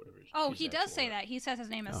or whatever. Oh, he does say that. He says his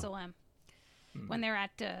name is Salem when they're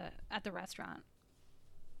at the restaurant.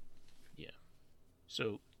 Yeah.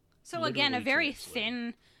 So again, a very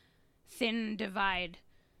thin divide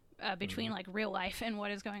between like real life and what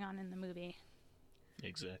is going on in the movie.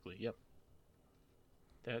 Exactly. Yep.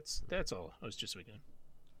 That's all. I was just thinking.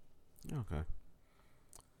 Okay.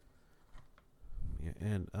 Yeah,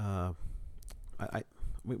 and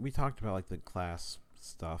we talked about like the class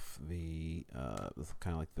stuff, the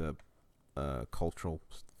kind of like the cultural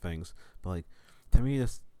things, but like to me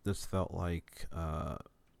this felt like I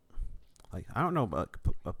don't know, but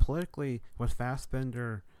politically was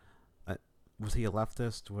Fassbinder, was he a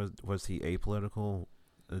leftist? Was he apolitical?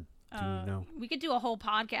 Do you know? We could do a whole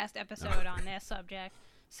podcast episode on this subject.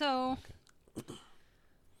 So. Okay.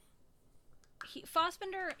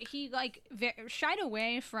 Fassbinder, he like shied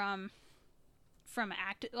away from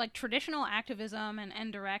traditional activism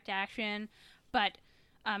and direct action, but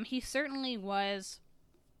he certainly was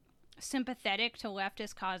sympathetic to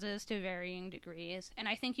leftist causes to varying degrees, and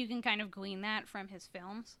I think you can kind of glean that from his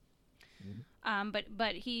films. Mm-hmm. But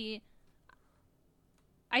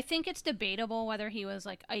I think it's debatable whether he was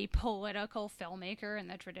like a political filmmaker in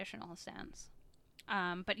the traditional sense.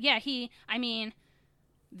 But yeah,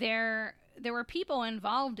 there were people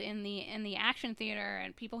involved in the action theater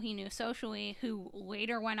and people he knew socially who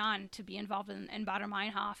later went on to be involved in Baader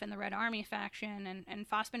Meinhof and the Red Army faction, and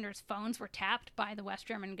Fassbinder's phones were tapped by the West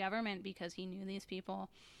German government because he knew these people.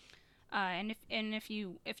 And if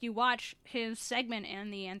you watch his segment in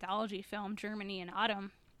the anthology film Germany in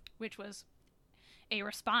Autumn, which was a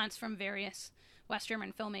response from various West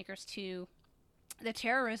German filmmakers to the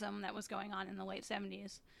terrorism that was going on in the late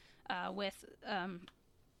 70s with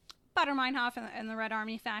Baader Meinhof and the Red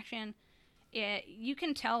Army faction, you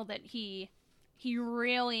can tell that he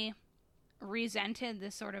really resented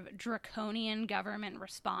this sort of draconian government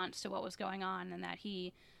response to what was going on, and that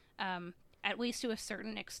he, at least to a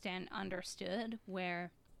certain extent, understood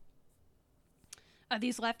where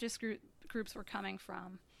these leftist groups were coming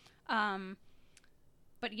from.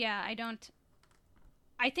 But yeah,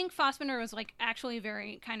 I think Fassbinder was like actually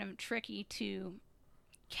very kind of tricky to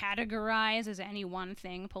categorize as any one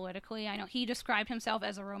thing politically. I know he described himself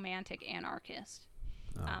as a romantic anarchist.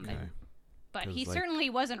 Okay. But he certainly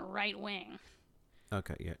wasn't right wing.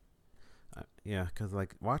 Okay, yeah. Yeah, because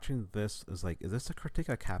like watching this is this a critique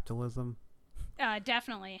of capitalism?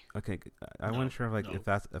 Definitely. Okay, I wasn't sure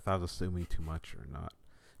if I was assuming too much or not.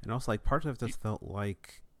 And also like parts of this felt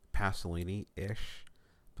like Pasolini-ish,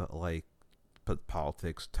 but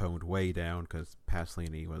politics toned way down because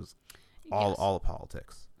Pasolini was all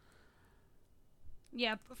politics.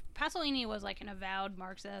 Yeah, Pasolini was like an avowed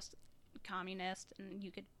Marxist, communist, and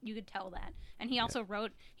you could tell that. And he also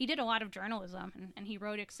he did a lot of journalism, and he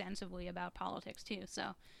wrote extensively about politics too.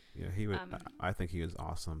 So yeah, he was. I think he was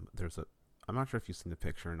awesome. I'm not sure if you've seen the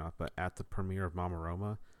picture or not, but at the premiere of Mama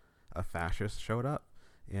Roma, a fascist showed up,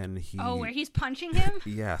 and where he's punching him.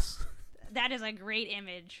 Yes, that is a great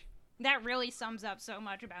image. That really sums up so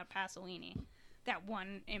much about Pasolini. That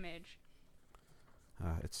one image.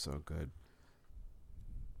 It's so good.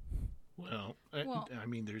 Well, I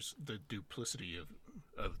mean, there's the duplicity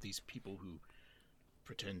of these people who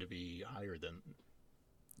pretend to be higher than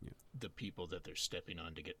the people that they're stepping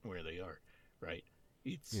on to get where they are, right?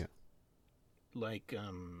 It's like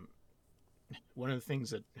one of the things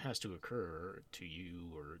that has to occur to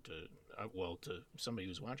you or to somebody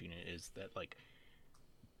who's watching it is that, like,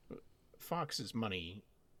 Fox's money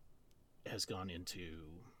has gone into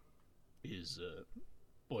his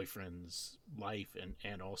boyfriend's life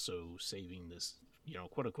and also saving this,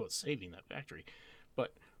 quote unquote, saving that factory.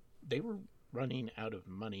 But they were running out of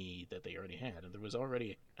money that they already had, and there was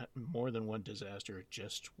already more than one disaster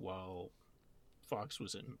just while Fox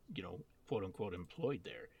was in, quote unquote, employed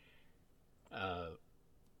there.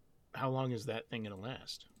 How long is that thing going to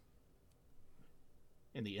last?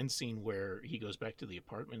 In the end scene where he goes back to the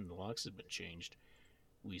apartment and the locks have been changed,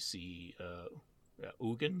 we see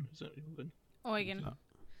Eugen. Is that Eugen?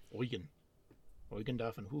 Eugen. Eugen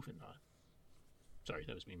darf en Hufen. Sorry,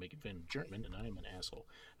 that was me making fun of German, and I am an asshole.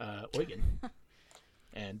 Eugen.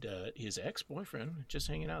 And his ex-boyfriend just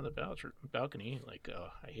hanging out on the balcony, like,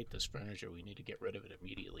 I hate this furniture. We need to get rid of it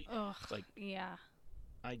immediately. Ugh, like, yeah.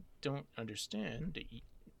 I don't understand.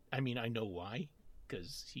 I mean, I know why,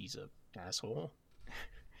 because he's a asshole.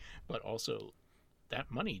 But also,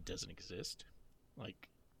 that money doesn't exist. Like,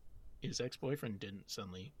 his ex-boyfriend didn't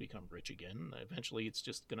suddenly become rich again. Eventually, it's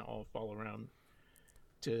just going to all fall around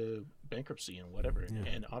to bankruptcy and whatever. Yeah.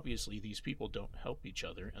 And obviously, these people don't help each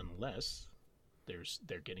other unless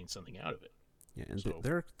they're getting something out of it. Yeah, and so,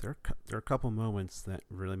 there are a couple moments that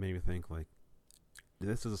really made me think, like,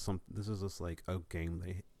 this is just like a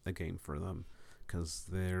game for them, because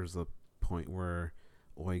there's a point where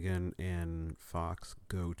Eugen and Fox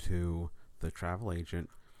go to the travel agent,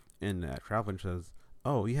 and that travel agent says,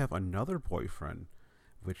 "Oh, you have another boyfriend,"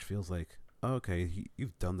 which feels like, oh, okay,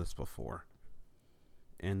 you've done this before.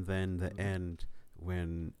 And then the end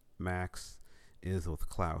when Max is with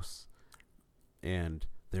Klaus, and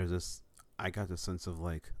there's this, I got the sense of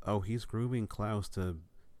like, oh, he's grooming Klaus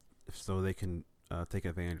so they can take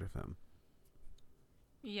advantage of him.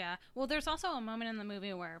 Yeah. Well, there's also a moment in the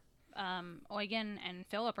movie where Eugen and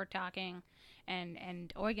Philip are talking,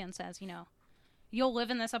 and Eugen says, you'll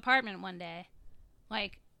live in this apartment one day.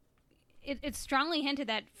 Like, it's strongly hinted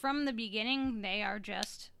that from the beginning they are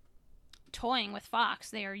just toying with Fox.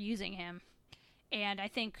 They are using him. And I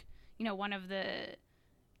think, one of the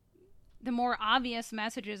more obvious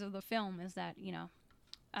messages of the film is that,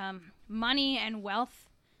 money and wealth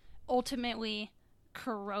ultimately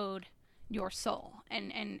corrode your soul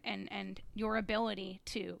and your ability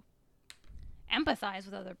to empathize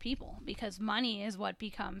with other people, because money is what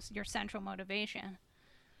becomes your central motivation.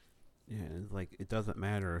 Yeah, it's like, it doesn't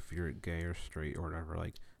matter if you're gay or straight or whatever,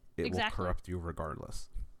 like, it exactly. will corrupt you regardless.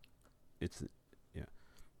 It's, yeah.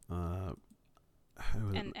 No,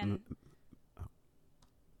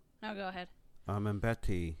 go ahead. And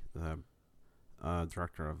Betty, the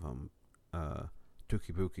director of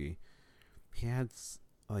Tukibuki, he had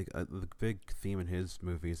like the big theme in his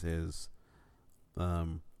movies is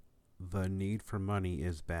the need for money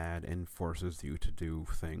is bad and forces you to do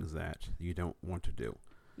things that you don't want to do.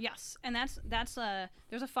 Yes, and that's there's a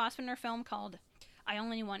Fassbinder film called I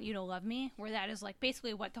Only Want You to Love Me, where that is like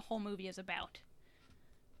basically what the whole movie is about.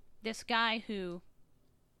 This guy who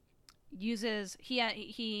uses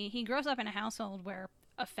he grows up in a household where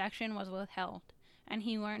affection was withheld, and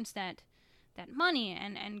he learns that money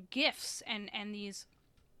and gifts and these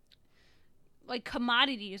like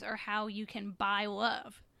commodities are how you can buy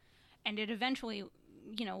love, and it eventually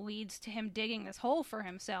leads to him digging this hole for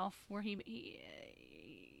himself where he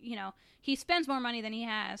spends more money than he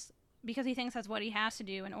has because he thinks that's what he has to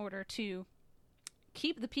do in order to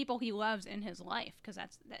keep the people he loves in his life, because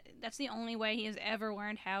that's the only way he has ever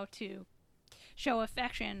learned how to show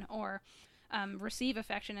affection or receive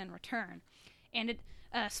affection in return. And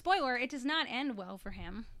spoiler, it does not end well for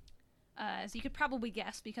him, as you could probably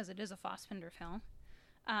guess, because it is a Fassbinder film.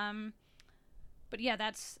 But yeah,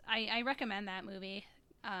 I recommend that movie,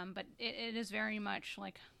 but it is very much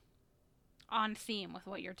like on theme with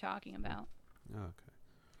what you're talking about. Okay.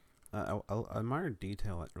 A minor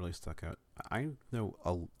detail that really stuck out. I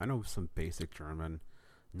know some basic German,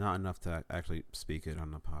 not enough to actually speak it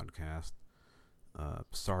on the podcast.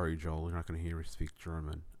 Sorry, Joel, you're not going to hear me speak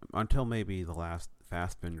German until maybe the last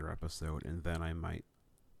Fassbinder episode, and then I might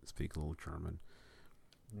speak a little German.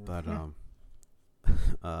 But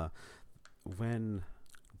when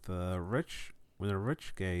the rich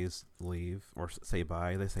gays leave or say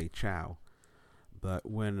bye, they say ciao. But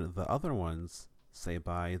when the other ones say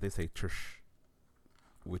bye, they say tschüss.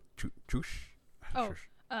 With tschüss. Oh,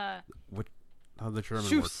 what? How the German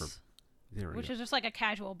tschüss. word for Which is just like a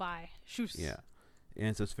casual bye. Tschüss. Yeah.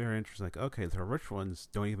 And so it's very interesting. Like, okay, the rich ones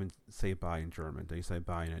don't even say bye in German. They say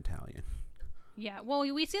bye in Italian. Yeah, well,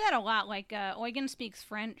 we see that a lot. Like, Eugen speaks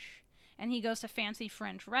French, and he goes to fancy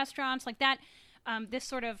French restaurants. Like that, this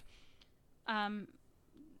sort of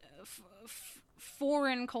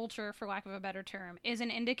foreign culture, for lack of a better term, is an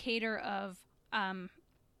indicator of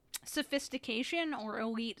sophistication or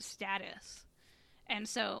elite status. And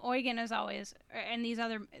so Eugen is always, and these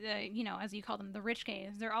other, as you call them, the rich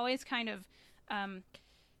gays, they're always kind of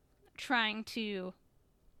trying to,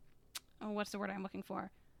 what's the word I'm looking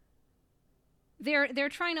for? They're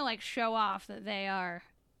trying to like show off that they are,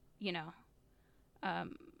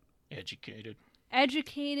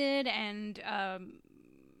 educated and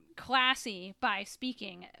classy by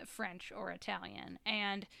speaking French or Italian,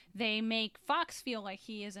 and they make Fox feel like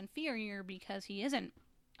he is inferior because he isn't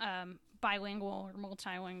bilingual or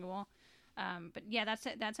multilingual. But yeah,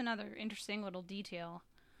 that's another interesting little detail.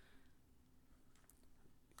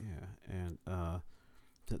 Yeah, and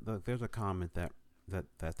there's a comment that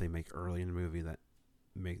they make early in the movie that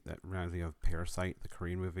reminds me of Parasite, the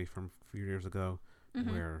Korean movie from a few years ago,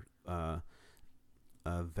 where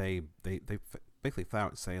they basically flat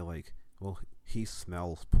out say like, well, he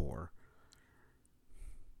smells poor.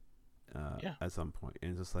 At some point,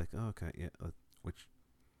 and it's just like, oh, okay, yeah, which.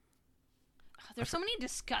 There's so many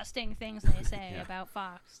disgusting things they say about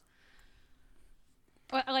Fox.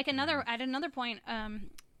 Like at another point,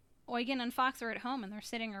 Eugen and Fox are at home and they're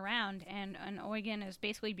sitting around, and Eugen is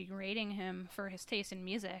basically berating him for his taste in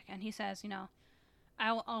music, and he says,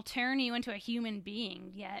 I'll turn you into a human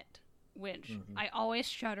being yet, which I always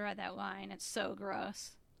shudder at that line. It's so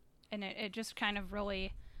gross, and it just kind of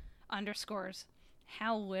really underscores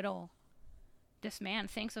how little this man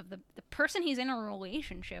thinks of the person he's in a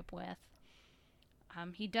relationship with.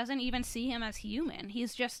 He doesn't even see him as human.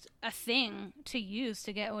 He's just a thing to use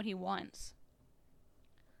to get what he wants.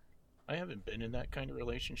 I haven't been in that kind of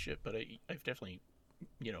relationship, but I've definitely,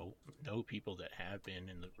 know people that have been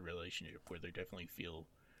in the relationship where they definitely feel,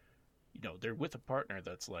 they're with a partner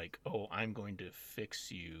that's like, oh, I'm going to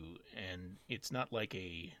fix you. And it's not like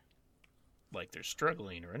they're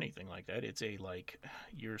struggling or anything like that. It's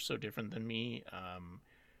you're so different than me.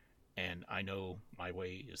 And I know my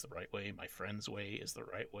way is the right way. My friend's way is the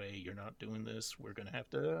right way. You're not doing this. We're going to have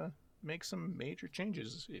to make some major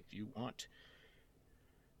changes if you want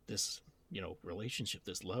this, relationship,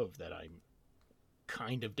 this love that I'm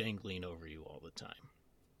kind of dangling over you all the time.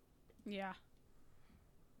 Yeah.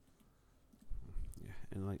 Yeah,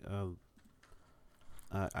 and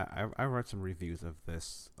I read some reviews of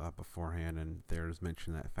this beforehand, and there's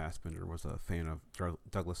mention that Fassbender was a fan of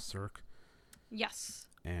Douglas Sirk. Yes.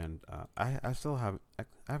 And I still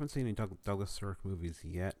haven't seen any Douglas Sirk movies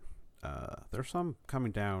yet. There's some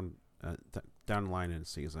coming down the line in the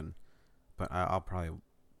season, but I'll probably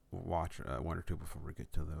watch one or two before we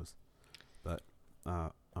get to those. But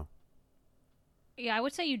yeah, I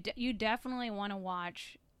would say you definitely want to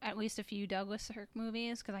watch at least a few Douglas Sirk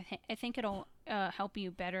movies, because I think it'll help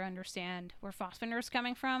you better understand where Fassbender is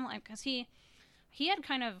coming from, because he had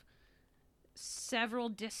kind of several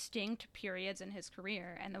distinct periods in his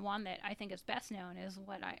career, and the one that I think is best known is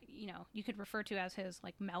what you could refer to as his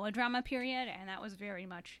melodrama period, and that was very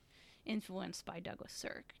much influenced by Douglas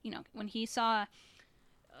Sirk. When he saw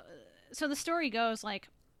so the story goes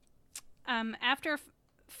after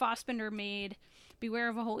Fassbender made Beware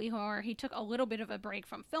of a Holy Horror, he took a little bit of a break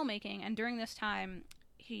from filmmaking, and during this time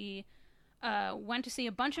he went to see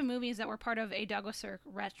a bunch of movies that were part of a Douglas Sirk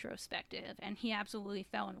retrospective, and he absolutely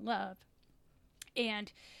fell in love.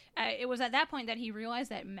 And it was at that point that he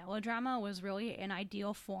realized that melodrama was really an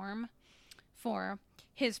ideal form for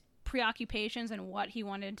his preoccupations and what he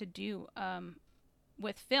wanted to do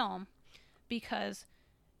with film, because,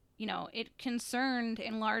 it concerned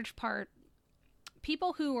in large part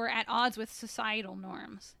people who were at odds with societal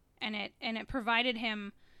norms, and it provided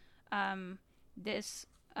him this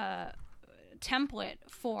template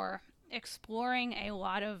for exploring a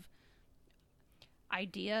lot of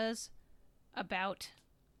ideas about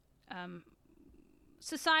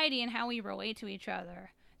society and how we relate to each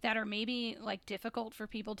other that are maybe difficult for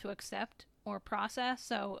people to accept or process.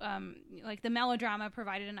 So the melodrama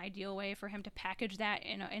provided an ideal way for him to package that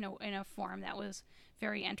in a form that was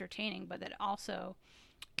very entertaining, but that also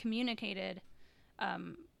communicated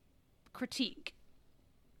critique.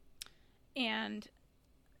 And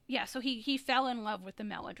yeah, so he fell in love with the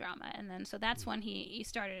melodrama, and then so that's when he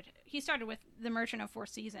started with The Merchant of Four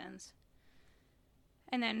Seasons,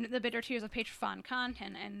 and then The Bitter Tears of Patron Von Kant,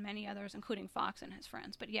 and many others, including Fox and his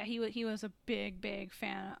friends. But yeah, he was a big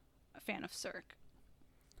fan of Sirk.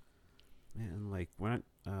 And like when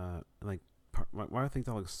why I think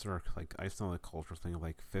that like Cirque, like I still know the cultural thing of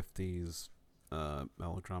like 50s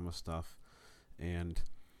melodrama stuff, and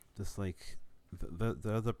just like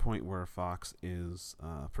the other point where Fox is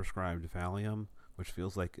prescribed Valium, which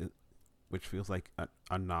feels like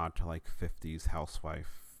a nod to like 50s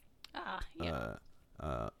housewife Yeah.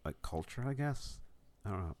 like culture, I guess. I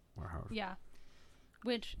don't know how. Yeah.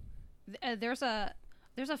 Which there's a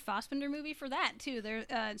Fassbinder movie for that too.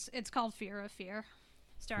 It's called Fear of Fear,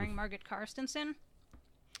 starring Margaret Carstensen.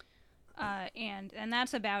 And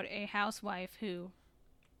that's about a housewife who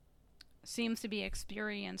seems to be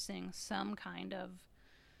experiencing some kind of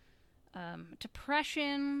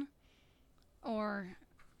depression or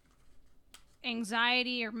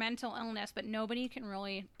anxiety or mental illness, but nobody can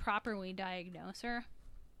really properly diagnose her.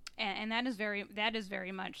 And that is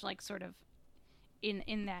very much like sort of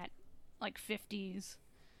in that like 50s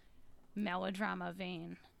melodrama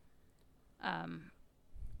vein. And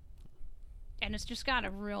it's just got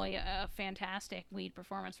a fantastic lead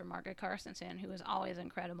performance from Margaret Carstensen, who is always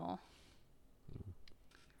incredible.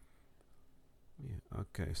 Yeah.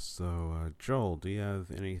 Okay. So, Joel, do you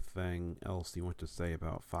have anything else you want to say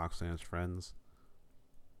about Fox and his friends?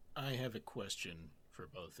 I have a question for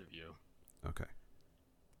both of you. Okay.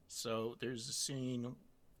 So there's a scene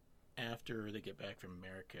after they get back from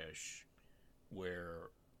Marrakesh where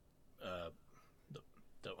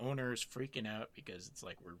the owner is freaking out because it's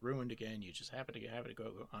like, we're ruined again. You just happen to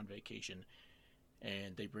go on vacation,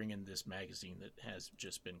 and they bring in this magazine that has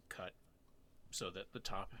just been cut so that the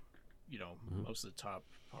top, most of the top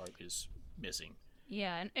part is missing.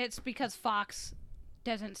 Yeah, and it's because Fox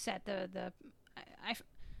doesn't set the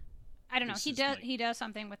I don't know. He does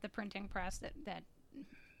something with the printing press that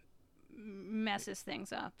messes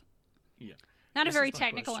things up. Yeah. Not a very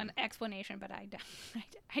technical explanation, but I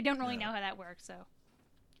don't really know how that works. So.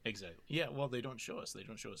 Exactly. Yeah. Well, they don't show us. They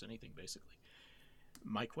don't show us anything, basically.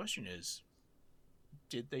 My question is,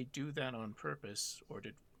 did they do that on purpose, or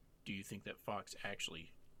do you think that Fox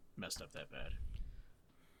actually messed up that bad?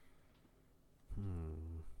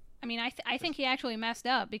 I mean, I think he actually messed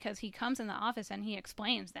up because he comes in the office and he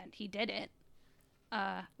explains that he did it.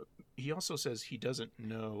 He also says he doesn't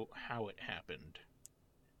know how it happened.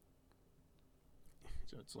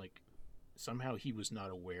 So it's like somehow he was not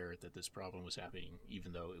aware that this problem was happening,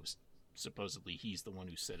 even though it was supposedly he's the one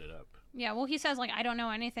who set it up. Yeah, well, he says, like, I don't know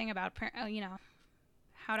anything about,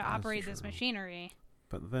 how to operate this machinery.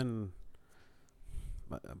 But then,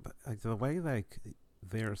 but like the way like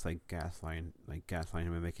there's like gaslighting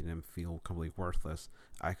him and making him feel completely worthless,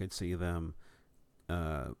 I could see them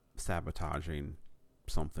sabotaging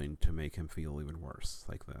something to make him feel even worse,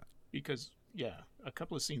 like that. Because a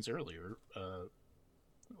couple of scenes earlier,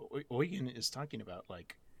 Eugen is talking about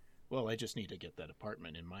like, well, I just need to get that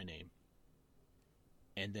apartment in my name,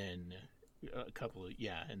 and then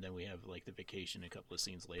and then we have like the vacation a couple of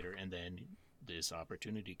scenes later, and then this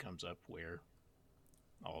opportunity comes up where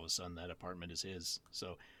all of a sudden that apartment is his.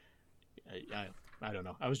 So I don't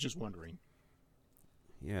know. I was just wondering.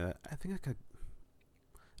 Yeah, I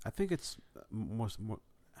think it's more.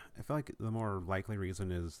 I feel like the more likely reason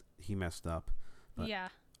is he messed up. Yeah,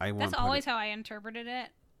 that's always how I interpreted it.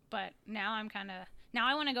 But now I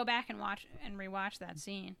want to go back and rewatch that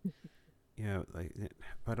scene. Yeah,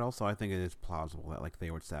 but also I think it is plausible that like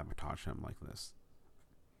they would sabotage him like this.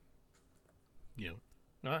 Yeah,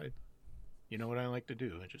 you know what I like to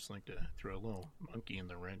do? I just like to throw a little monkey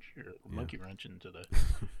wrench into the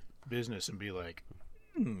business and be like,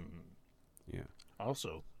 Yeah.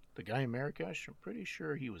 Also, the guy in Marrakesh, I'm pretty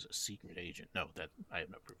sure he was a secret agent. No, that I have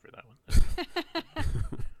no proof for that one.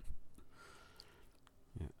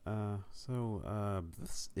 Yeah. So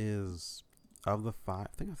this is of the five.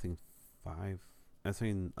 I've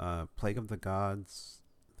seen Plague of the Gods.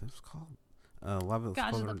 This is called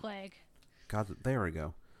Gods of the Plague. Gods. There we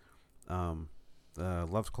go.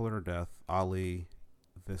 Love's Color or Death. Ali.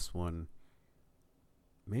 This one.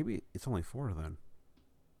 Maybe it's only 4 then.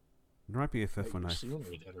 There might be a 5th one. That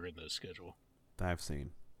are in the schedule that I've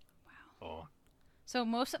seen. Wow. Oh. So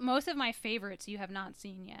most of my favorites you have not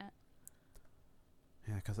seen yet.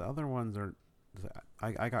 Yeah, because the other ones are.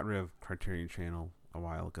 I got rid of Criterion Channel a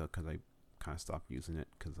while ago because I kind of stopped using it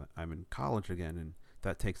because I'm in college again, and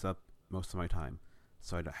that takes up most of my time.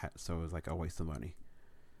 So so it was like a waste of money.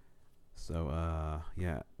 So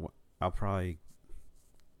yeah, I'll probably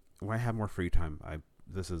when I have more free time.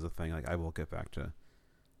 This is a thing like I will get back to.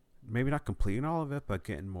 Maybe not completing all of it, but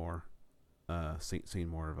getting more, seeing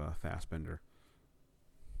more of a Fassbinder.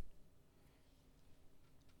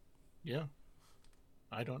 Yeah,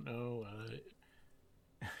 I don't know.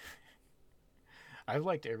 I've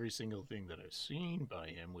liked every single thing that I've seen by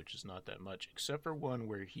him, which is not that much, except for one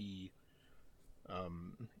where he,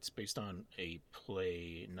 it's based on a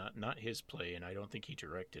play, not his play, and I don't think he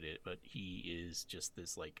directed it, but he is just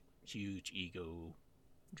this like huge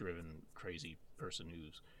ego-driven, crazy person who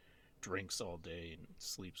drinks all day and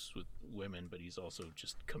sleeps with women, but he's also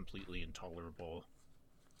just completely intolerable.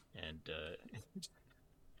 And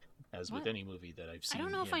as with any movie that I've seen, I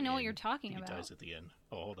don't know if I know what you're talking about. He dies at the end.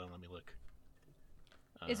 Oh, hold on, let me look.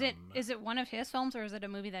 Is it one of his films, or is it a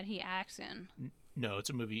movie that he acts in? No,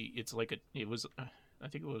 it's a movie. It's like it was. I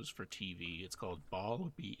think it was for TV. It's called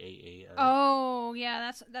Baal, Baal. Oh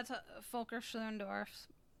yeah, that's a Volker Schlendorf's.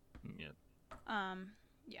 Yeah.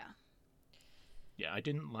 Yeah. Yeah, I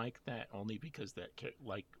didn't like that only because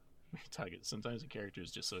sometimes the character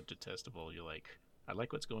is just so detestable. You're like, I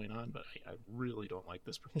like what's going on, but I really don't like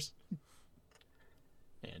this person.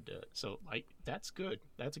 And so that's good.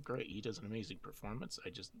 That's great. He does an amazing performance.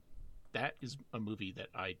 That is a movie that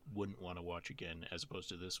I wouldn't want to watch again, as opposed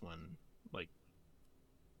to this one. Like,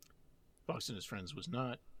 Fox and His Friends was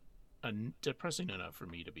not depressing enough for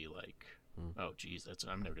me to be like, oh, geez,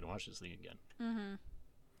 I'm never gonna watch this thing again. Mm-hmm.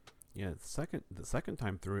 Yeah, the second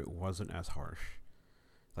time through, it wasn't as harsh.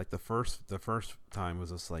 Like the first time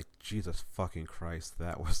was just like, Jesus fucking Christ,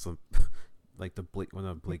 that was one of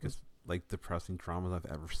the bleakest, like, depressing dramas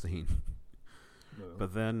I've ever seen.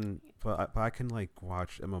 But I can like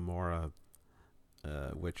watch Imamura,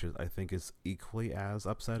 which I think is equally as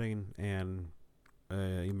upsetting and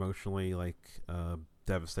emotionally like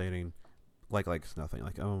devastating. Like it's nothing.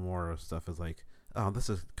 Like Imamura stuff is like, oh, this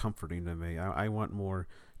is comforting to me. I want more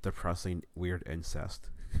depressing, weird incest.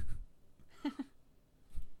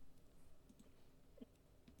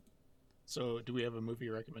 So, do we have a movie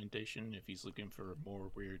recommendation if he's looking for more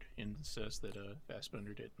weird incest that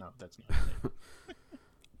Fassbender did? No, that's not it.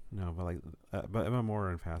 No, but Emma Moore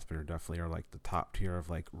and Fassbender definitely are like the top tier of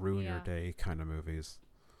like ruin your day kind of movies.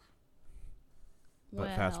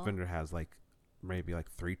 But Fassbender has like maybe like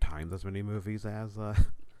 3 times as many movies as For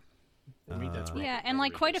me, that's and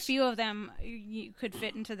like quite a few of them you could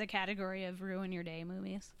fit into the category of ruin your day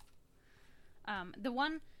movies. The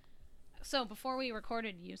one. So before we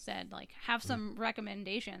recorded, you said like have some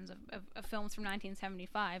recommendations of films from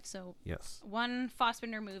 1975. So yes, one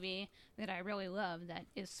Fassbender movie that I really love that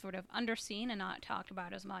is sort of underseen and not talked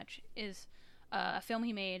about as much is a film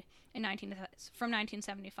he made from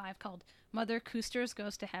 1975 called Mother Küsters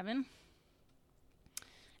Goes to Heaven,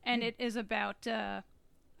 and it is about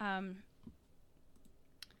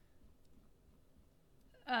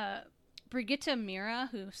Brigitte Mira,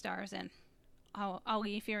 who stars in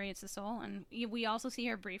Ali Infuriates the Soul, and we also see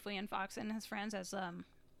her briefly in Fox and His Friends as a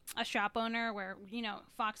shop owner where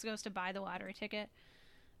Fox goes to buy the lottery ticket,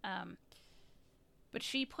 but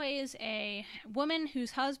she plays a woman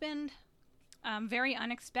whose husband very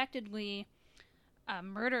unexpectedly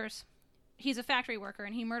murders. He's a factory worker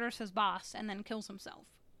and he murders his boss and then kills himself,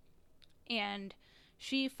 and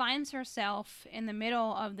she finds herself in the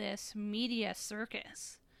middle of this media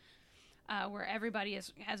circus where everybody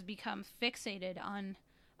has become fixated on,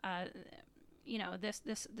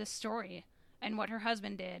 this story and what her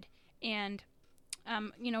husband did, and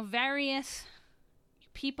various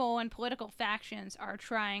people and political factions are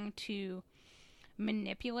trying to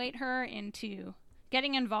manipulate her into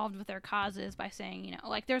getting involved with their causes by saying,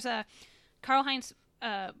 like there's a Karl-Heinz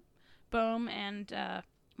Bohm and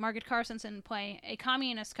Margaret Carstensen play a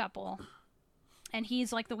communist couple, and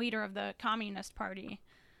he's like the leader of the Communist Party.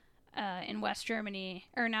 In West Germany,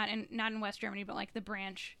 or not in West Germany, but like the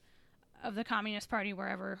branch of the Communist Party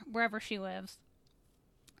wherever she lives.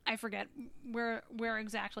 I forget where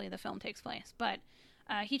exactly the film takes place, but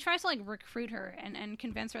he tries to like recruit her and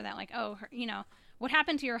convince her that like, what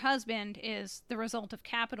happened to your husband is the result of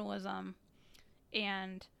capitalism,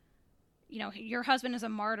 and your husband is a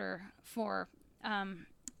martyr for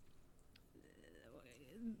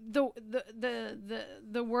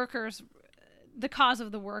the workers. The cause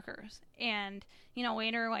of the workers, and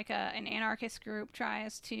later like an anarchist group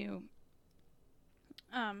tries to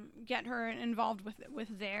get her involved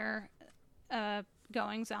with their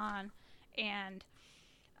goings on, and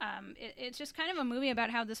it's just kind of a movie about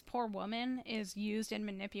how this poor woman is used and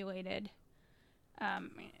manipulated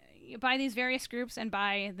by these various groups and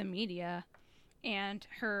by the media, and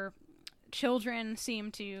her children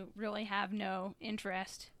seem to really have no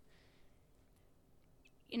interest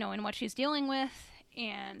in what she's dealing with,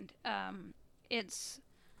 and it's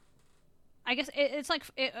like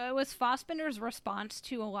it was Fassbender's response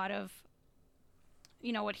to a lot of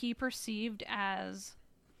what he perceived as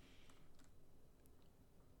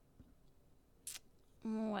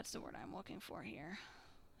what's the word I'm looking for here?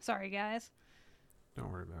 Sorry, guys.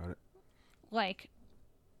 Don't worry about it. Like,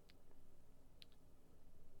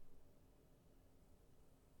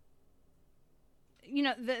 you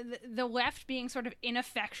know, the left being sort of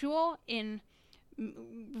ineffectual in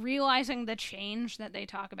realizing the change that they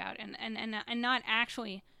talk about, and not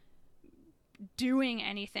actually doing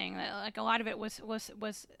anything. Like, a lot of it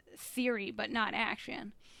was theory but not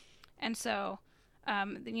action. And so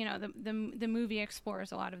you know, the movie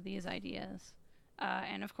explores a lot of these ideas,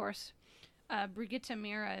 and of course Brigitte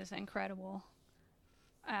Mira is incredible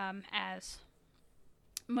as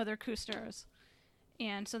Mother Kusters.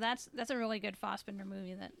 And so that's a really good Fassbinder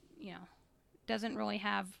movie that, you know, doesn't really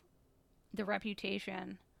have the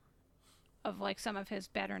reputation of like some of his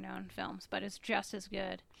better known films, but it's just as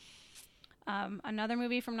good. Another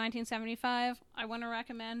movie from 1975 I want to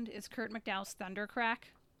recommend is Kurt McDowell's Thundercrack,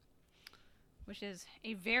 which is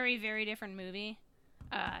a very, very different movie.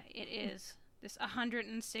 It is this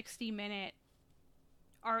 160-minute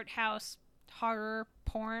art house horror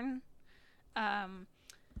porn,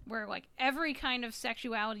 where like every kind of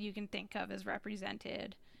sexuality you can think of is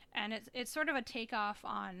represented, and it's sort of a takeoff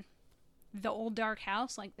on The Old Dark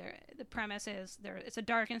House. Like, the premise is it's a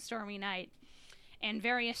dark and stormy night, and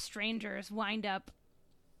various strangers wind up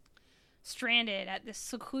stranded at this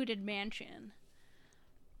secluded mansion,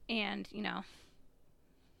 and, you know,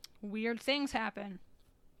 weird things happen,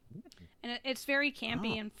 and it's very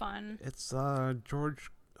campy and fun. It's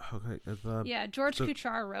George. Okay, yeah, George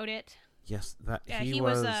Kuchar wrote it. Yes, that yeah, he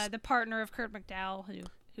was the partner of Kurt McDowell,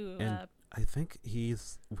 who I think he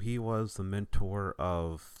was the mentor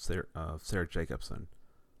of Sarah Jacobson.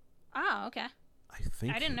 Oh, okay.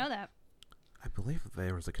 I didn't know that. I believe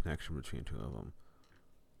there was a connection between two of them.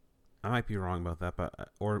 I might be wrong about that,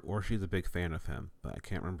 but or she's a big fan of him, but I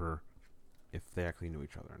can't remember if they actually knew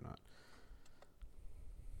each other or not.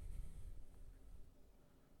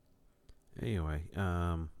 Anyway,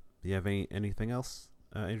 do you have anything else,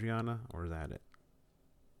 Adriana, or is that it?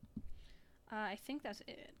 I think that's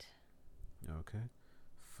it. Okay.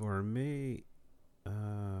 For me,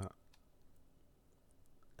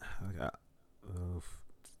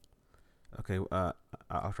 okay,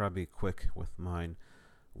 I'll try to be quick with mine.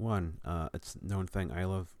 One, it's a known thing, I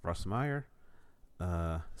love Russ Meyer.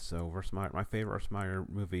 So Russ Meyer, my favorite Russ Meyer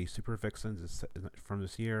movie, Super Vixens, is from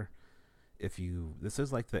this year. This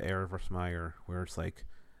is like the era of Russ Meyer where it's like,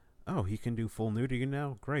 oh, he can do full nudity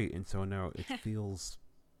now? Great. And so now it feels,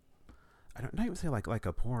 I don't not even say like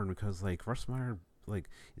a porn, because like Russ Meyer, like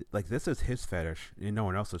this is his fetish and no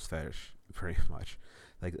one else's fetish, pretty much.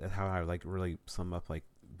 Like, that's how I like really sum up like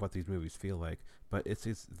what these movies feel like. But it's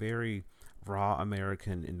this very raw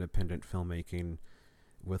American independent filmmaking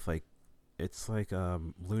with like, it's like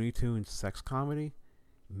Looney Tunes sex comedy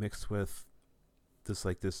mixed with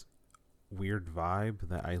this weird vibe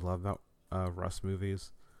that I love about Russ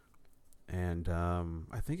movies. And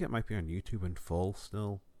I think it might be on YouTube in full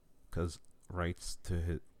still, because rights to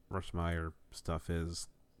his Russ Meyer stuff is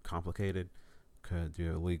complicated. Could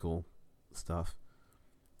do illegal stuff,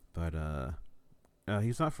 but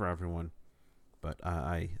he's not for everyone. But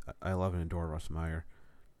I love and adore Russ Meyer.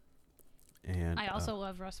 And I also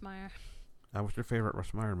love Russ Meyer. What's your favorite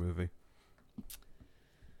Russ Meyer movie?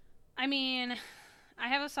 I mean, I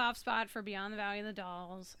have a soft spot for Beyond the Valley of the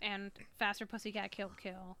Dolls and Faster Pussycat Kill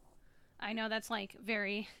Kill. I know that's like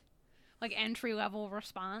very like entry level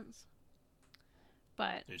response,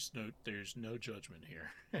 but there's no judgment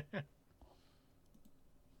here.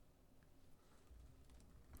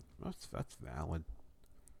 That's valid.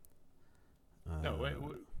 No, wait,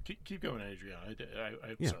 keep going, Adrian. I'm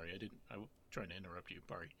yeah. Sorry, I'm trying to interrupt you.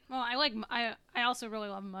 Sorry. Well, I also really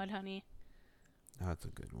love Mudhoney. That's a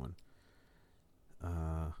good one.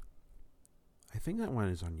 I think that one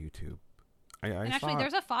is on YouTube. And actually,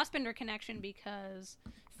 there's a Fassbinder connection because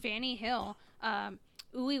Fanny Hill,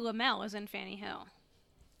 Uwe Lamel is in Fanny Hill.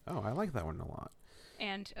 Oh, I like that one a lot.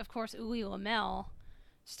 And of course, Uwe Lamel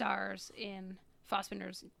stars in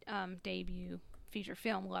Fassbinder's debut feature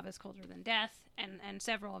film, Love is Colder Than Death, and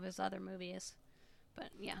several of his other movies. But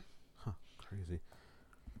yeah. Huh, crazy.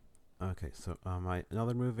 Okay, so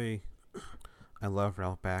another movie, I love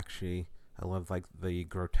Ralph Bakshi. I love like the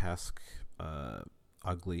grotesque,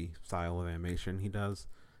 ugly style of animation he does.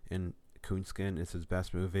 In Coonskin is his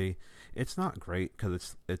best movie. It's not great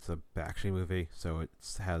because it's a Bakshi movie, so it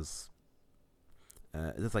has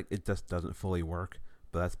it just doesn't fully work.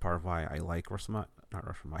 But that's part of why I like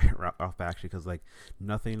Ralph Bakshi, because like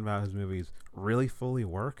nothing about his movies really fully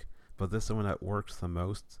work, but this is the one that works the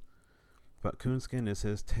most. But Coonskin is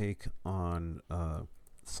his take on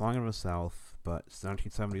Song of the South, but it's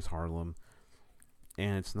 1970s Harlem.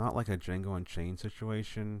 and it's not like a Django Unchained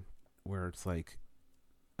situation where it's like,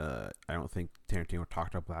 I don't think Tarantino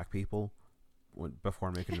talked to black people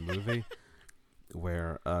before making the movie.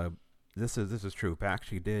 Where this is true. Back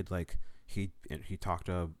she did like he talked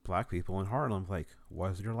to black people in Harlem like,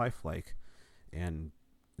 what is your life like? And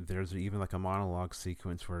there's even like a monologue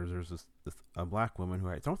sequence where there's a black woman who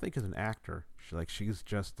I don't think is an actor. She's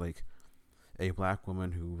just like a black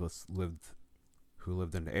woman who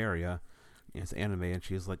lived in the area. And it's anime, and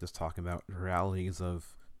she's like just talking about the realities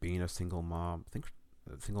of being a single mom. I think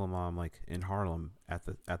a single mom like in Harlem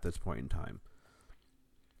at this point in time.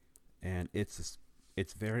 And it's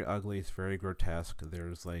very ugly. It's very grotesque.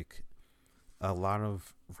 There's like a lot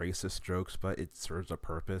of racist jokes, but it serves a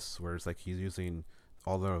purpose. Whereas like he's using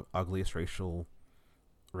all the ugliest racial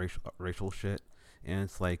shit, and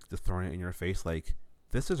it's like just throwing it in your face. Like,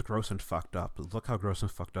 this is gross and fucked up. Look how gross and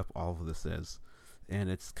fucked up all of this is, and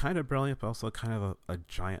it's kind of brilliant, but also kind of a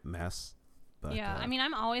giant mess. But, yeah, I mean,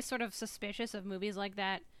 I'm always sort of suspicious of movies like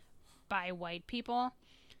that by white people.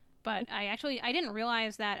 But I didn't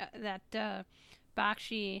realize that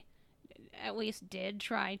Bakshi at least did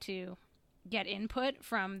try to get input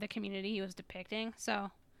from the community he was depicting.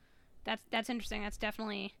 So that's interesting. That's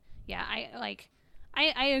definitely, yeah.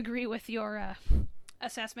 I agree with your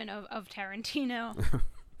assessment of Tarantino.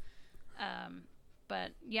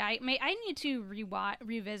 But yeah, I need to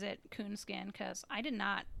revisit Coonskin because I did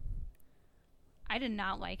not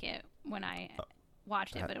like it when I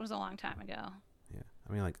watched it, but it was a long time ago. Yeah,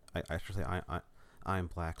 I mean, like I should say I'm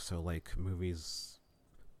black, so like movies,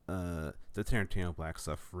 the Tarantino black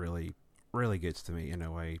stuff really gets to me in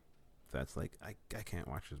a way that's like I can't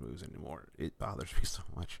watch his movies anymore. It bothers me so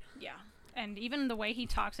much. Yeah, and even the way he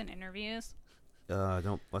talks in interviews.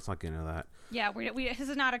 Let's not get into that. Yeah, we this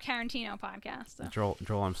is not a Tarantino podcast. So.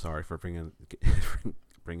 Joel, I'm sorry for bringing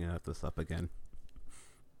this up again.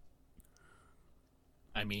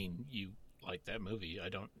 I mean, you like that movie. I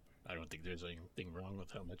don't think there's anything wrong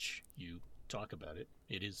with how much you talk about it.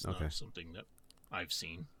 It is not something that I've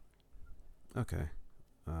seen. Okay.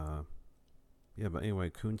 Yeah, but anyway,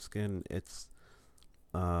 Coonskin, it's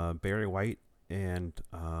Barry White and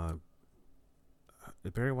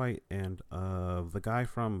the guy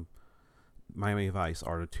from Miami Vice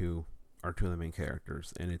are two of the main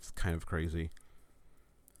characters, and it's kind of crazy.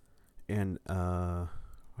 And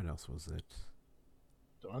what else was it?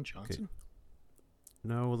 Don Johnson? Okay.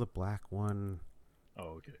 No, the black one.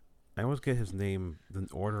 Oh, okay. I always get his name, the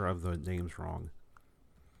order of the names wrong.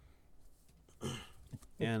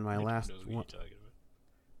 And my last one.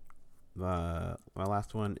 My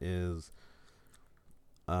last one is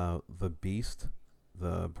The Beast,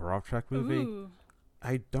 the Borovchak movie. Ooh.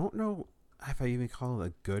 I don't know if I even call it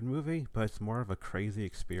a good movie, but it's more of a crazy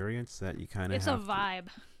experience that you kind of It's a vibe.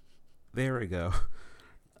 There we go.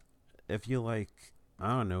 If you like, I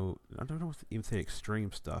don't know what to even say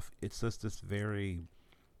extreme stuff. It's just this very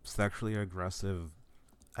sexually aggressive,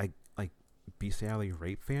 like bestiality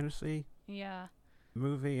rape fantasy. Yeah.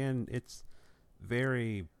 Movie, and it's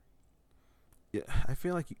very. Yeah, I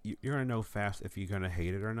feel like you're gonna know fast if you're gonna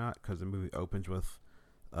hate it or not, because the movie opens with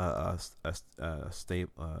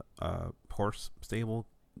horse stable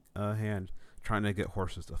hand trying to get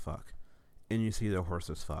horses to fuck, and you see the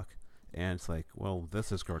horses fuck, and it's like, well,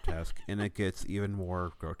 this is grotesque, and it gets even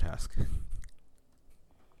more grotesque.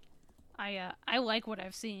 I like what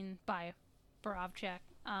I've seen by Borovchak.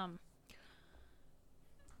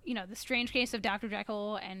 The Strange Case of Dr.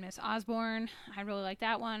 Jekyll and Miss Osborne. I really like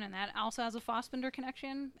that one, and that also has a Fassbinder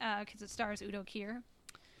connection because it stars Udo Kier,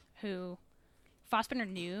 who Fassbinder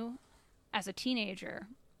knew as a teenager.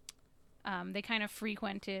 They kind of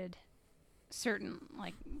frequented certain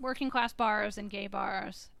like working class bars and gay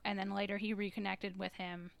bars, and then later he reconnected with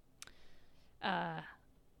him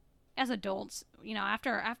as adults.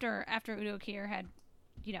 After Udo Kier had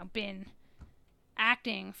been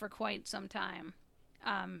acting for quite some time.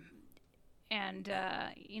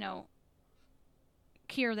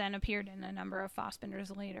 Kier then appeared in a number of Fassbinder's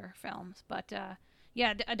later films. But,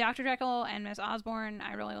 Dr. Jekyll and Miss Osborne,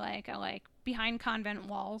 I really like. I like Behind Convent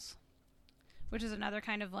Walls, which is another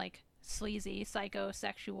kind of, like, sleazy,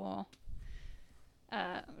 psychosexual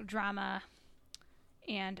drama.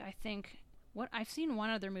 And I think, I've seen one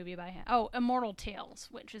other movie by him. Oh, Immortal Tales,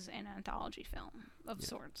 which is an anthology film of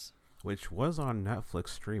sorts. Which was on Netflix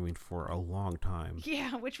streaming for a long time.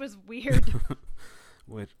 Yeah, which was weird.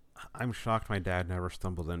 Which I'm shocked my dad never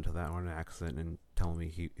stumbled into that on accident and telling me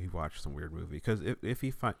he watched some weird movie. Because if he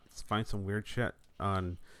finds some weird shit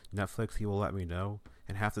on Netflix, he will let me know.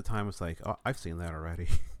 And half the time it's like, oh, I've seen that already.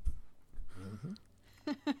 Mm-hmm.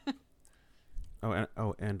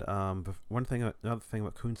 one thing, another thing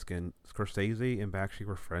about Coonskin, Scorsese and Bakshi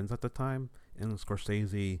were friends at the time, and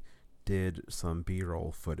Scorsese did some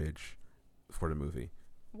B-roll footage for the movie.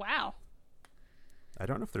 Wow. I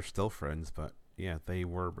don't know if they're still friends, but yeah, they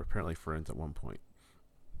were apparently friends at one point.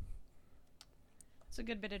 It's a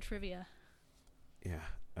good bit of trivia. Yeah.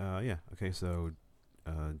 Yeah. Okay, so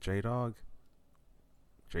J-Dog,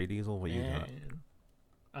 J-Diesel, what you got?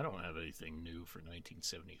 I don't have anything new for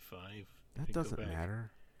 1975. That doesn't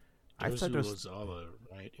matter. I said Ozala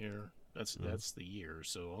right here. That's the year.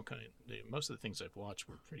 So most of the things I've watched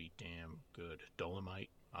were pretty damn good. Dolomite,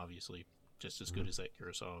 obviously, just as good as that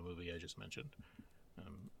Kurosawa movie I just mentioned.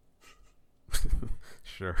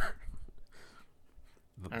 Sure.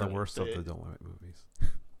 The worst of the Dolomite movies.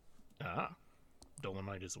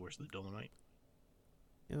 Dolomite is the worst of the Dolomite.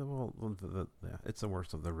 Yeah, well, it's the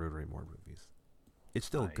worst of the Road Raymore movies. It's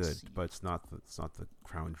still good, but it's not the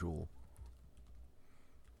crown jewel.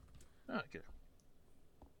 Okay.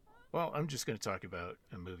 Well, I'm just going to talk about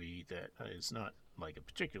a movie that is not like a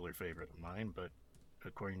particular favorite of mine, but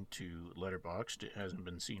according to Letterboxd, it hasn't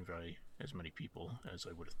been seen by as many people as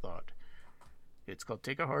I would have thought. It's called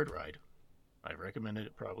Take a Hard Ride. I've recommended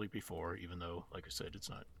it probably before, even though, like I said, it's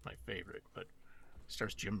not my favorite. But it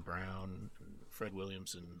stars Jim Brown, and Fred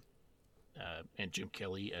Williamson, and Jim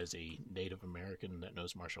Kelly as a Native American that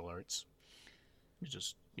knows martial arts.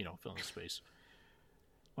 Just, fill in the space.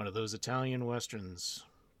 One of those Italian westerns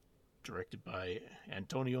directed by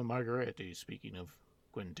Antonio Margheriti, speaking of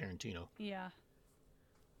Quentin Tarantino. Yeah.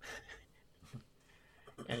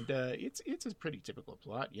 And it's a pretty typical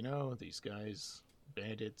plot, these guys,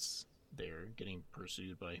 bandits, they're getting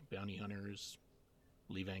pursued by bounty hunters.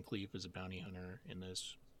 Lee Van Cleef is a bounty hunter in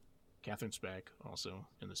this. Catherine Spack also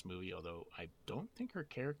in this movie, although I don't think her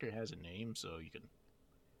character has a name, so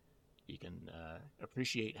you can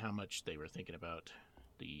appreciate how much they were thinking about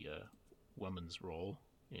the woman's role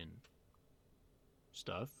in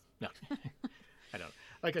stuff. No, I don't.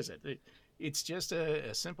 Like I said, it's just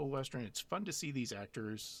a simple Western. It's fun to see these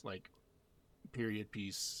actors, like period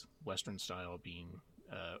piece Western style, being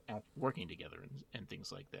working together and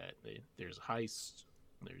things like that. There's heists,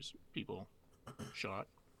 there's people shot,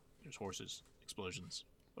 there's horses, explosions.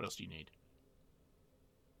 What else do you need?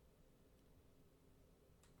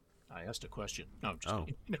 I asked a question. No, I'm just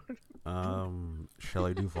kidding.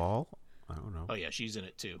 Shelley Duvall? I don't know. Oh yeah, she's in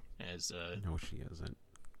it too. As no, she isn't.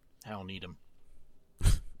 Hal Needham.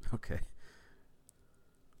 Okay.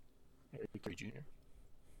 Harry Carey Jr.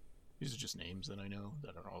 These are just names that I know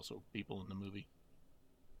that are also people in the movie.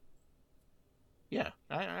 Yeah,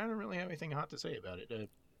 I don't really have anything hot to say about it.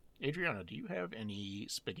 Adriana, do you have any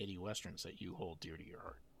spaghetti westerns that you hold dear to your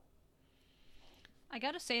heart? I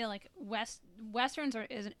gotta say, like westerns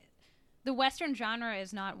the western genre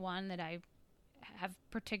is not one that I have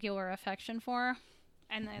particular affection for,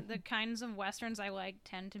 and the kinds of westerns I like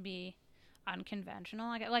tend to be unconventional.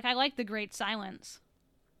 I like The Great Silence.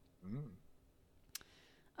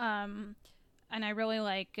 And I really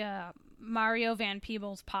like Mario Van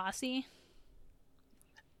Peebles' Posse,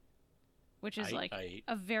 which is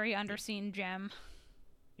a very underseen gem.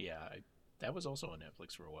 Yeah, that was also on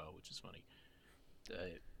Netflix for a while, which is funny.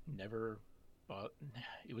 Never bought.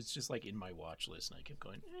 It was just like in my watch list, and I kept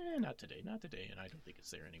going, not today, and I don't think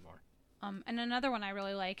it's there anymore. And another one I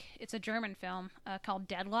really like, it's a German film called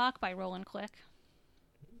Deadlock by Roland Klick.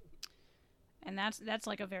 And that's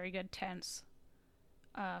like a very good, tense,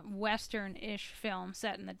 Western-ish film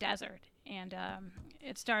set in the desert. And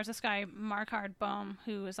it stars this guy, Markhard Bohm,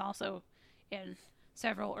 who is also in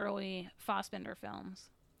several early Fassbinder films.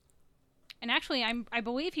 And actually, I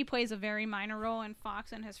believe he plays a very minor role in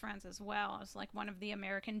Fox and His Friends as well, as like one of the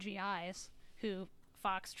American GIs who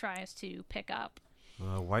Fox tries to pick up.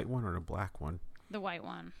 The white one or the black one? The white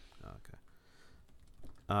one. Okay.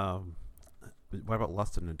 What about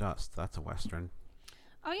Lust in the Dust? That's a Western.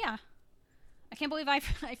 Oh, yeah. I can't believe I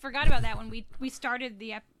forgot about that when we started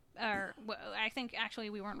the I think actually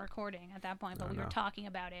we weren't recording at that point, but we were talking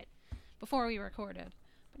about it before we recorded.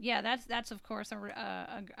 But yeah, that's of course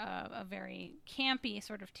a very campy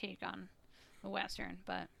sort of take on the Western,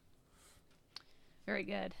 but very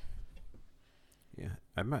good. Yeah,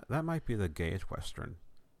 that might be the gayest Western.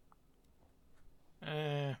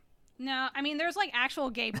 No, I mean there's like actual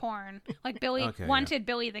gay porn, like Billy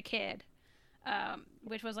Billy the Kid,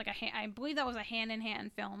 which was like I believe that was a Hand in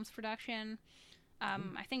Hand Films production.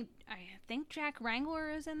 I think Jack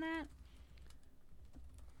Wrangler is in that.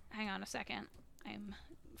 Hang on a second, I'm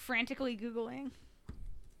frantically Googling.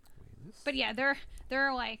 But yeah, there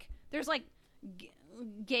are like there's like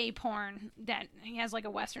gay porn that has like a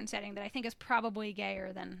Western setting that I think is probably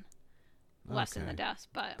gayer than lessen the deaths.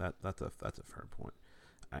 But that's a fair point.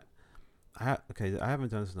 I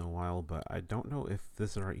haven't done this in a while, but I don't know if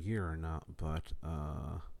this is the right year or not. But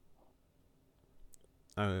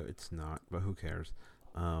it's not. But who cares?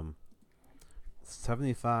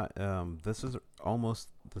 75. This is almost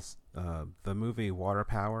this. The movie Water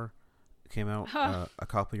Power came out a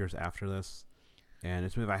couple years after this, and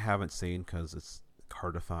it's a movie I haven't seen because it's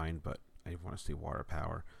hard to find. But I want to see Water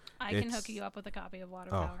Power. I can hook you up with a copy of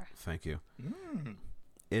Water Power. Thank you.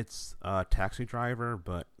 It's Taxi Driver,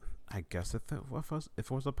 but I guess if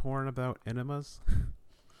it was a porn about enemas.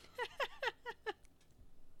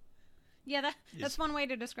 Yeah, that's one way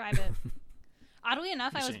to describe it. Oddly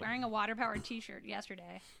enough, I was wearing a Water Power t-shirt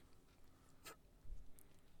yesterday.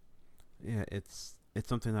 Yeah, it's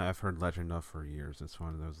something that I've heard legend of for years. It's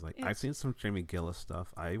one of those, like, I've seen some Jamie Gillis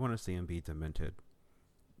stuff. I want to see him be demented.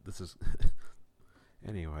 This is...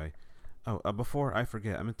 Anyway. Before I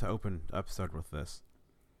forget, I meant to open the episode with this.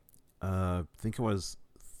 I think it was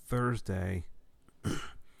Thursday.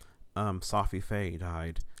 Sophie Faye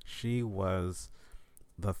died. She was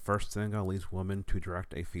the first Senegalese woman to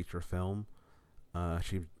direct a feature film.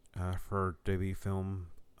 She her debut film,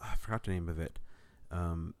 I forgot the name of it.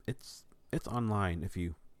 It's online if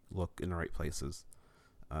you look in the right places.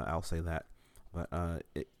 I'll say that. But I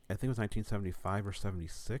think it was 1975 or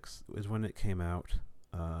 76 is when it came out,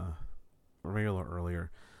 or maybe a little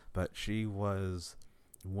earlier. But she was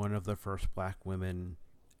one of the first black women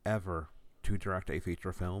ever to direct a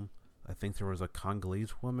feature film. I think there was a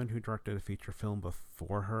Congolese woman who directed a feature film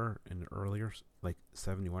before her in the earlier, like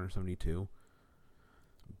 71 or 72.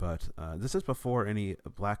 But this is before any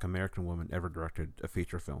black American woman ever directed a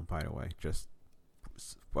feature film, by the way. Just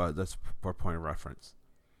that's for point of reference.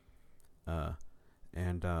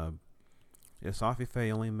 Sophie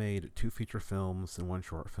Faye only made 2 feature films and 1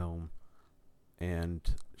 short film. And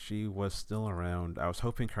she was still around. I was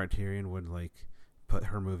hoping Criterion would, like, put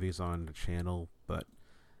her movies on the channel, but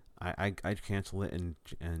I'd cancel it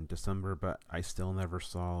in December, but I still never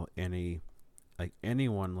saw anyone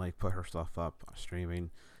put her stuff up streaming.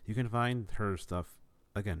 You can find her stuff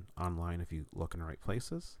again online if you look in the right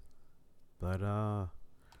places. But not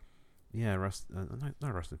rest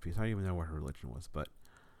in peace. I don't even know what her religion was, but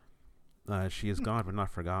she is gone but not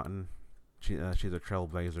forgotten. She's a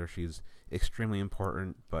trailblazer. She's extremely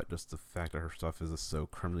important, but just the fact that her stuff is just so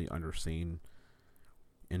criminally underseen,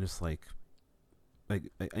 and just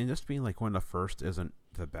and just being like one of the first isn't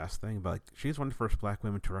the best thing, but like she's one of the first black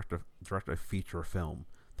women to direct a feature film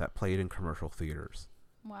that played in commercial theaters.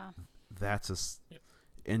 Wow. That's just,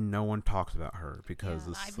 and no one talks about her because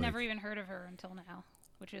I've never even heard of her until now,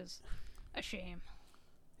 which is a shame.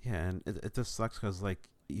 Yeah, and it just sucks because like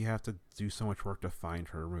you have to do so much work to find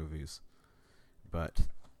her movies, but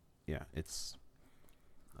yeah, it's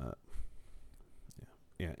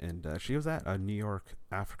and she was at a New York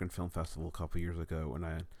African Film Festival a couple years ago, and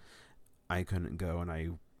I couldn't go, and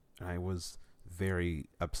I was very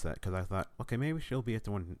upset because I thought, okay, maybe she'll be at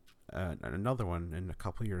the one, another one in a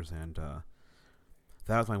couple years, and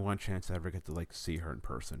that was my one chance to ever get to like see her in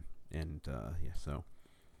person, and so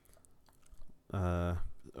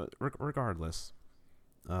regardless,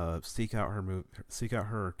 seek out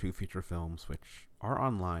her 2 feature films, which are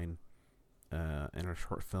online, and her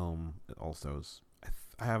short film also is.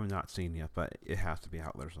 I have not seen yet, but it has to be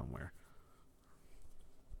out there somewhere.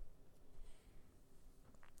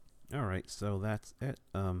 All right, so that's it.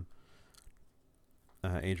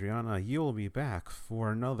 Adriana, you will be back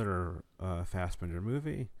for another Fassbender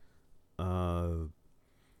movie. Yeah,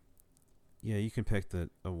 you can pick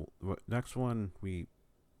the next one.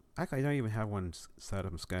 I don't even have one set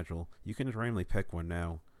up and schedule. You can just randomly pick one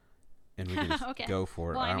now, and we can just okay. Go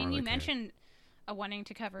for it. Well, you really mentioned wanting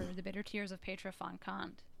to cover The Bitter Tears of Petra von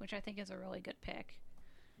Kant, which I think is a really good pick.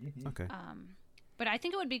 Mm-hmm. Okay. But I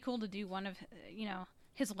think it would be cool to do one of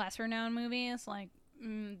his lesser known movies, like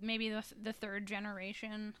maybe the Third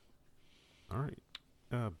Generation. All right.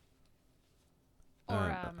 I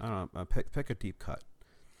don't know. Pick a deep cut.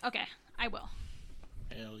 Okay, I will.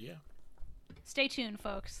 Hell yeah. Stay tuned,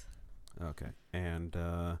 folks. Okay, and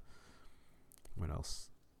what else?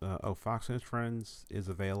 Fox and Friends is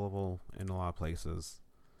available in a lot of places.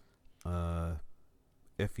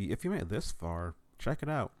 If you made it this far, check it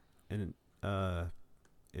out. And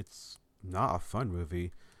it's not a fun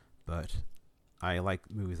movie, but I like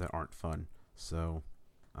movies that aren't fun. So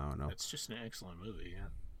I don't know. It's just an excellent movie.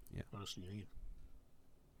 Yeah. What else do you need?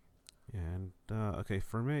 And okay,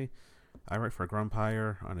 for me, I write for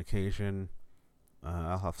Grumpire on occasion.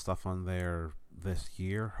 I'll have stuff on there this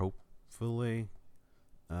year, hopefully.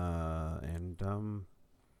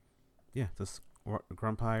 Just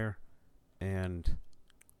Grumpire. And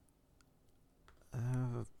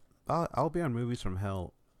I'll be on Movies from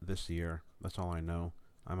Hell this year. That's all I know.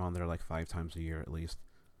 I'm on there like 5 times a year at least.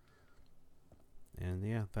 And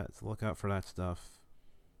yeah, look out for that stuff.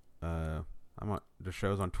 I'm on the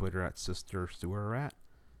show's on Twitter at Sister Sewer Rat,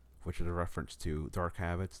 which is a reference to Dark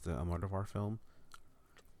Habits, the Almodovar film.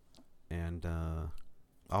 And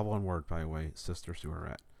all one word, by the way, Sister Sewer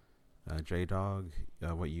Rat. J Dog,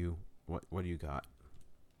 what do you got?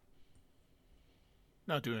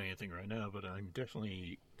 Not doing anything right now, but I'm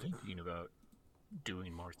definitely thinking about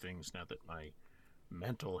doing more things now that my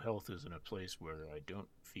mental health is in a place where I don't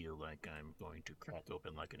feel like I'm going to crack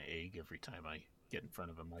open like an egg every time I get in front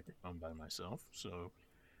of a microphone by myself. So,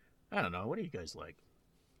 I don't know. What do you guys like?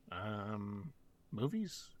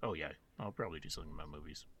 Movies? Oh, yeah. I'll probably do something about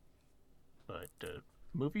movies. But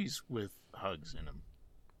movies with hugs in them.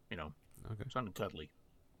 You know, Okay. something cuddly.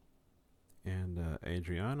 And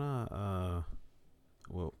Adriana,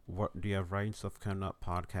 what do you have writing stuff coming up?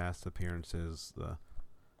 Podcast appearances?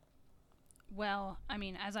 Well, I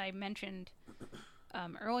mean, as I mentioned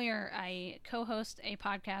earlier, I co-host a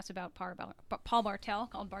podcast about Paul Bartel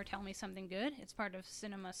called Bartel Me Something Good. It's part of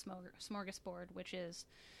Cinema Smorgasbord, which is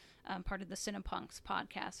part of the Cinepunks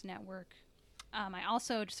podcast network. I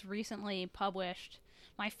also just recently published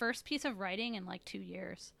my first piece of writing in like 2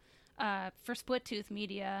 years for Split Tooth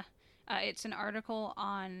Media. It's an article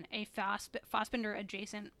on a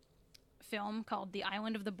Fassbinder-adjacent film called The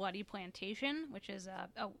Island of the Bloody Plantation, which is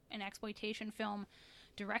an exploitation film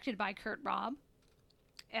directed by Kurt Raub.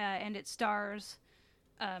 And it stars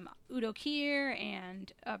Udo Kier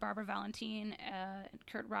and Barbara Valentin,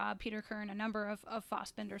 Kurt Raub, Peter Kern, a number of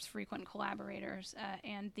Fassbinder's frequent collaborators.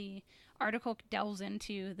 And the article delves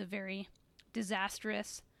into the very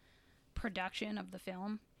disastrous production of the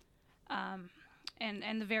film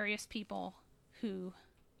and the various people who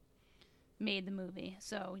made the movie.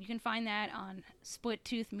 So you can find that on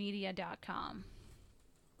splittoothmedia.com.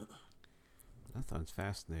 That sounds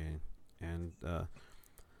fascinating. And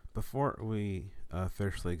before we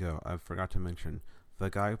officially go, I forgot to mention the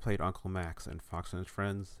guy who played Uncle Max in Fox and His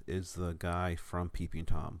Friends is the guy from Peeping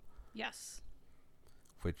Tom. Yes.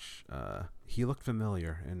 Which he looked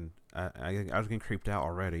familiar, and I was getting creeped out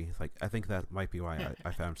already. It's like, I think that might be why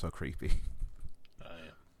I found him so creepy.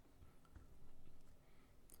 Yeah.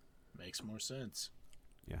 Makes more sense.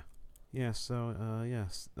 Yeah, so,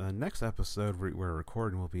 yes. Next episode we're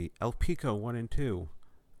recording will be El Pico 1 and 2.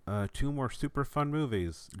 2 more super fun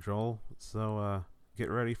movies, Joel. So, get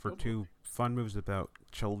ready for 2 fun movies about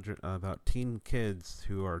children, about teen kids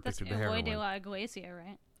who are addicted to heroin. That's Eloy de la Iglesia,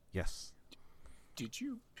 right? Yes. Did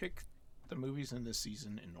you pick the movies in this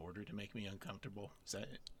season in order to make me uncomfortable? Is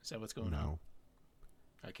that what's going on? No.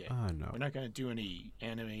 Okay. No. We're not going to do any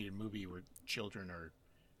animated movie where children are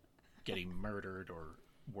getting murdered or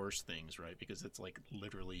worse things, right? Because it's like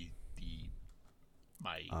literally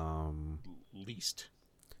my least.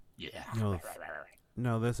 Yeah.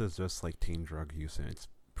 No, this is just like teen drug use, and it's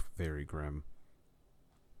very grim.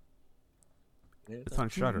 It's on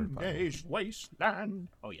Shudder. Wasteland.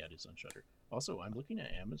 Oh yeah, it is on Shudder. Also, I'm looking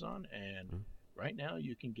at Amazon, and right now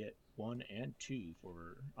you can get 1 and 2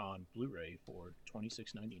 on Blu-ray for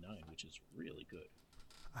 $26.99, which is really good.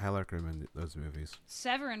 I highly recommend those movies.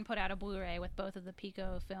 Severin put out a Blu-ray with both of the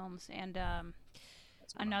Pico films, and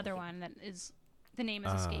another one that is, the name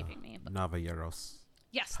is escaping me. But Navalleros.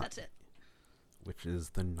 Yes, that's it. Which is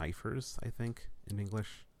The Knifers, I think, in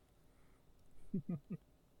English.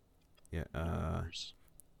 Yeah.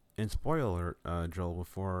 And spoiler alert, Joel,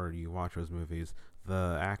 before you watch those movies,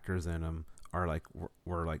 the actors in them are like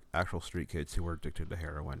were like actual street kids who were addicted to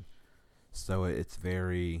heroin. So it's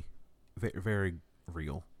very, very, very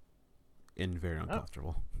real and very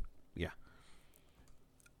uncomfortable. Yeah.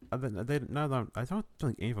 I don't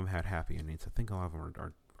think any of them had happy endings. I think a lot of them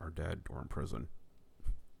are dead or in prison.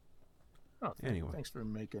 Oh, anyway, thanks for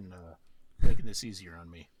making this easier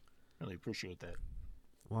on me. Really appreciate that.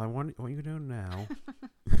 Well, I want what you do now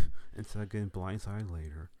instead of getting blindsided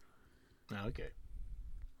later. Oh, okay.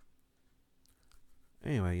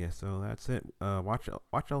 Anyway, yeah. So that's it. Watch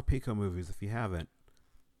El Pico movies if you haven't.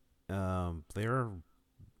 There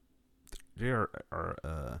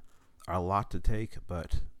are a lot to take,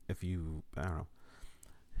 but if you, I don't know.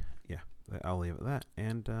 Yeah, I'll leave it at that.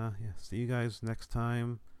 And yeah, see you guys next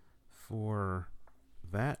time for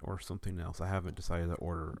that or something else. I haven't decided the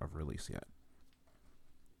order of release yet.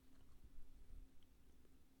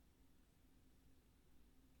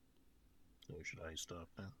 So should I stop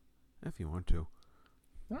now? If you want to.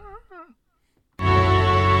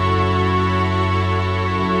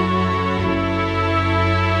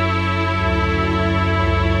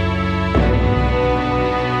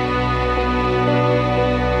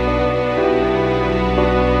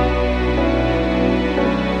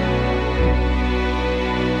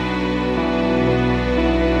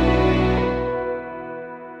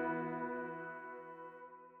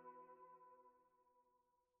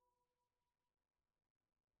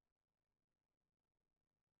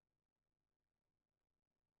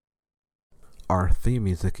 Our theme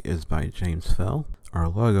music is by James Fell. Our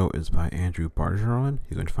logo is by Andrew Bargeron.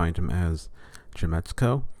 You can find him as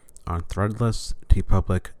Jametzko on Threadless,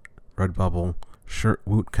 TeePublic, Redbubble,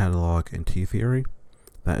 Shirtwoot Catalog, and T-Theory.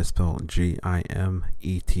 That is spelled Gimetzco.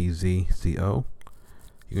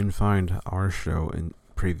 You can find our show in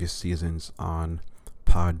previous seasons on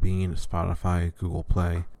Podbean, Spotify, Google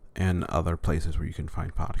Play, and other places where you can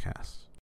find podcasts.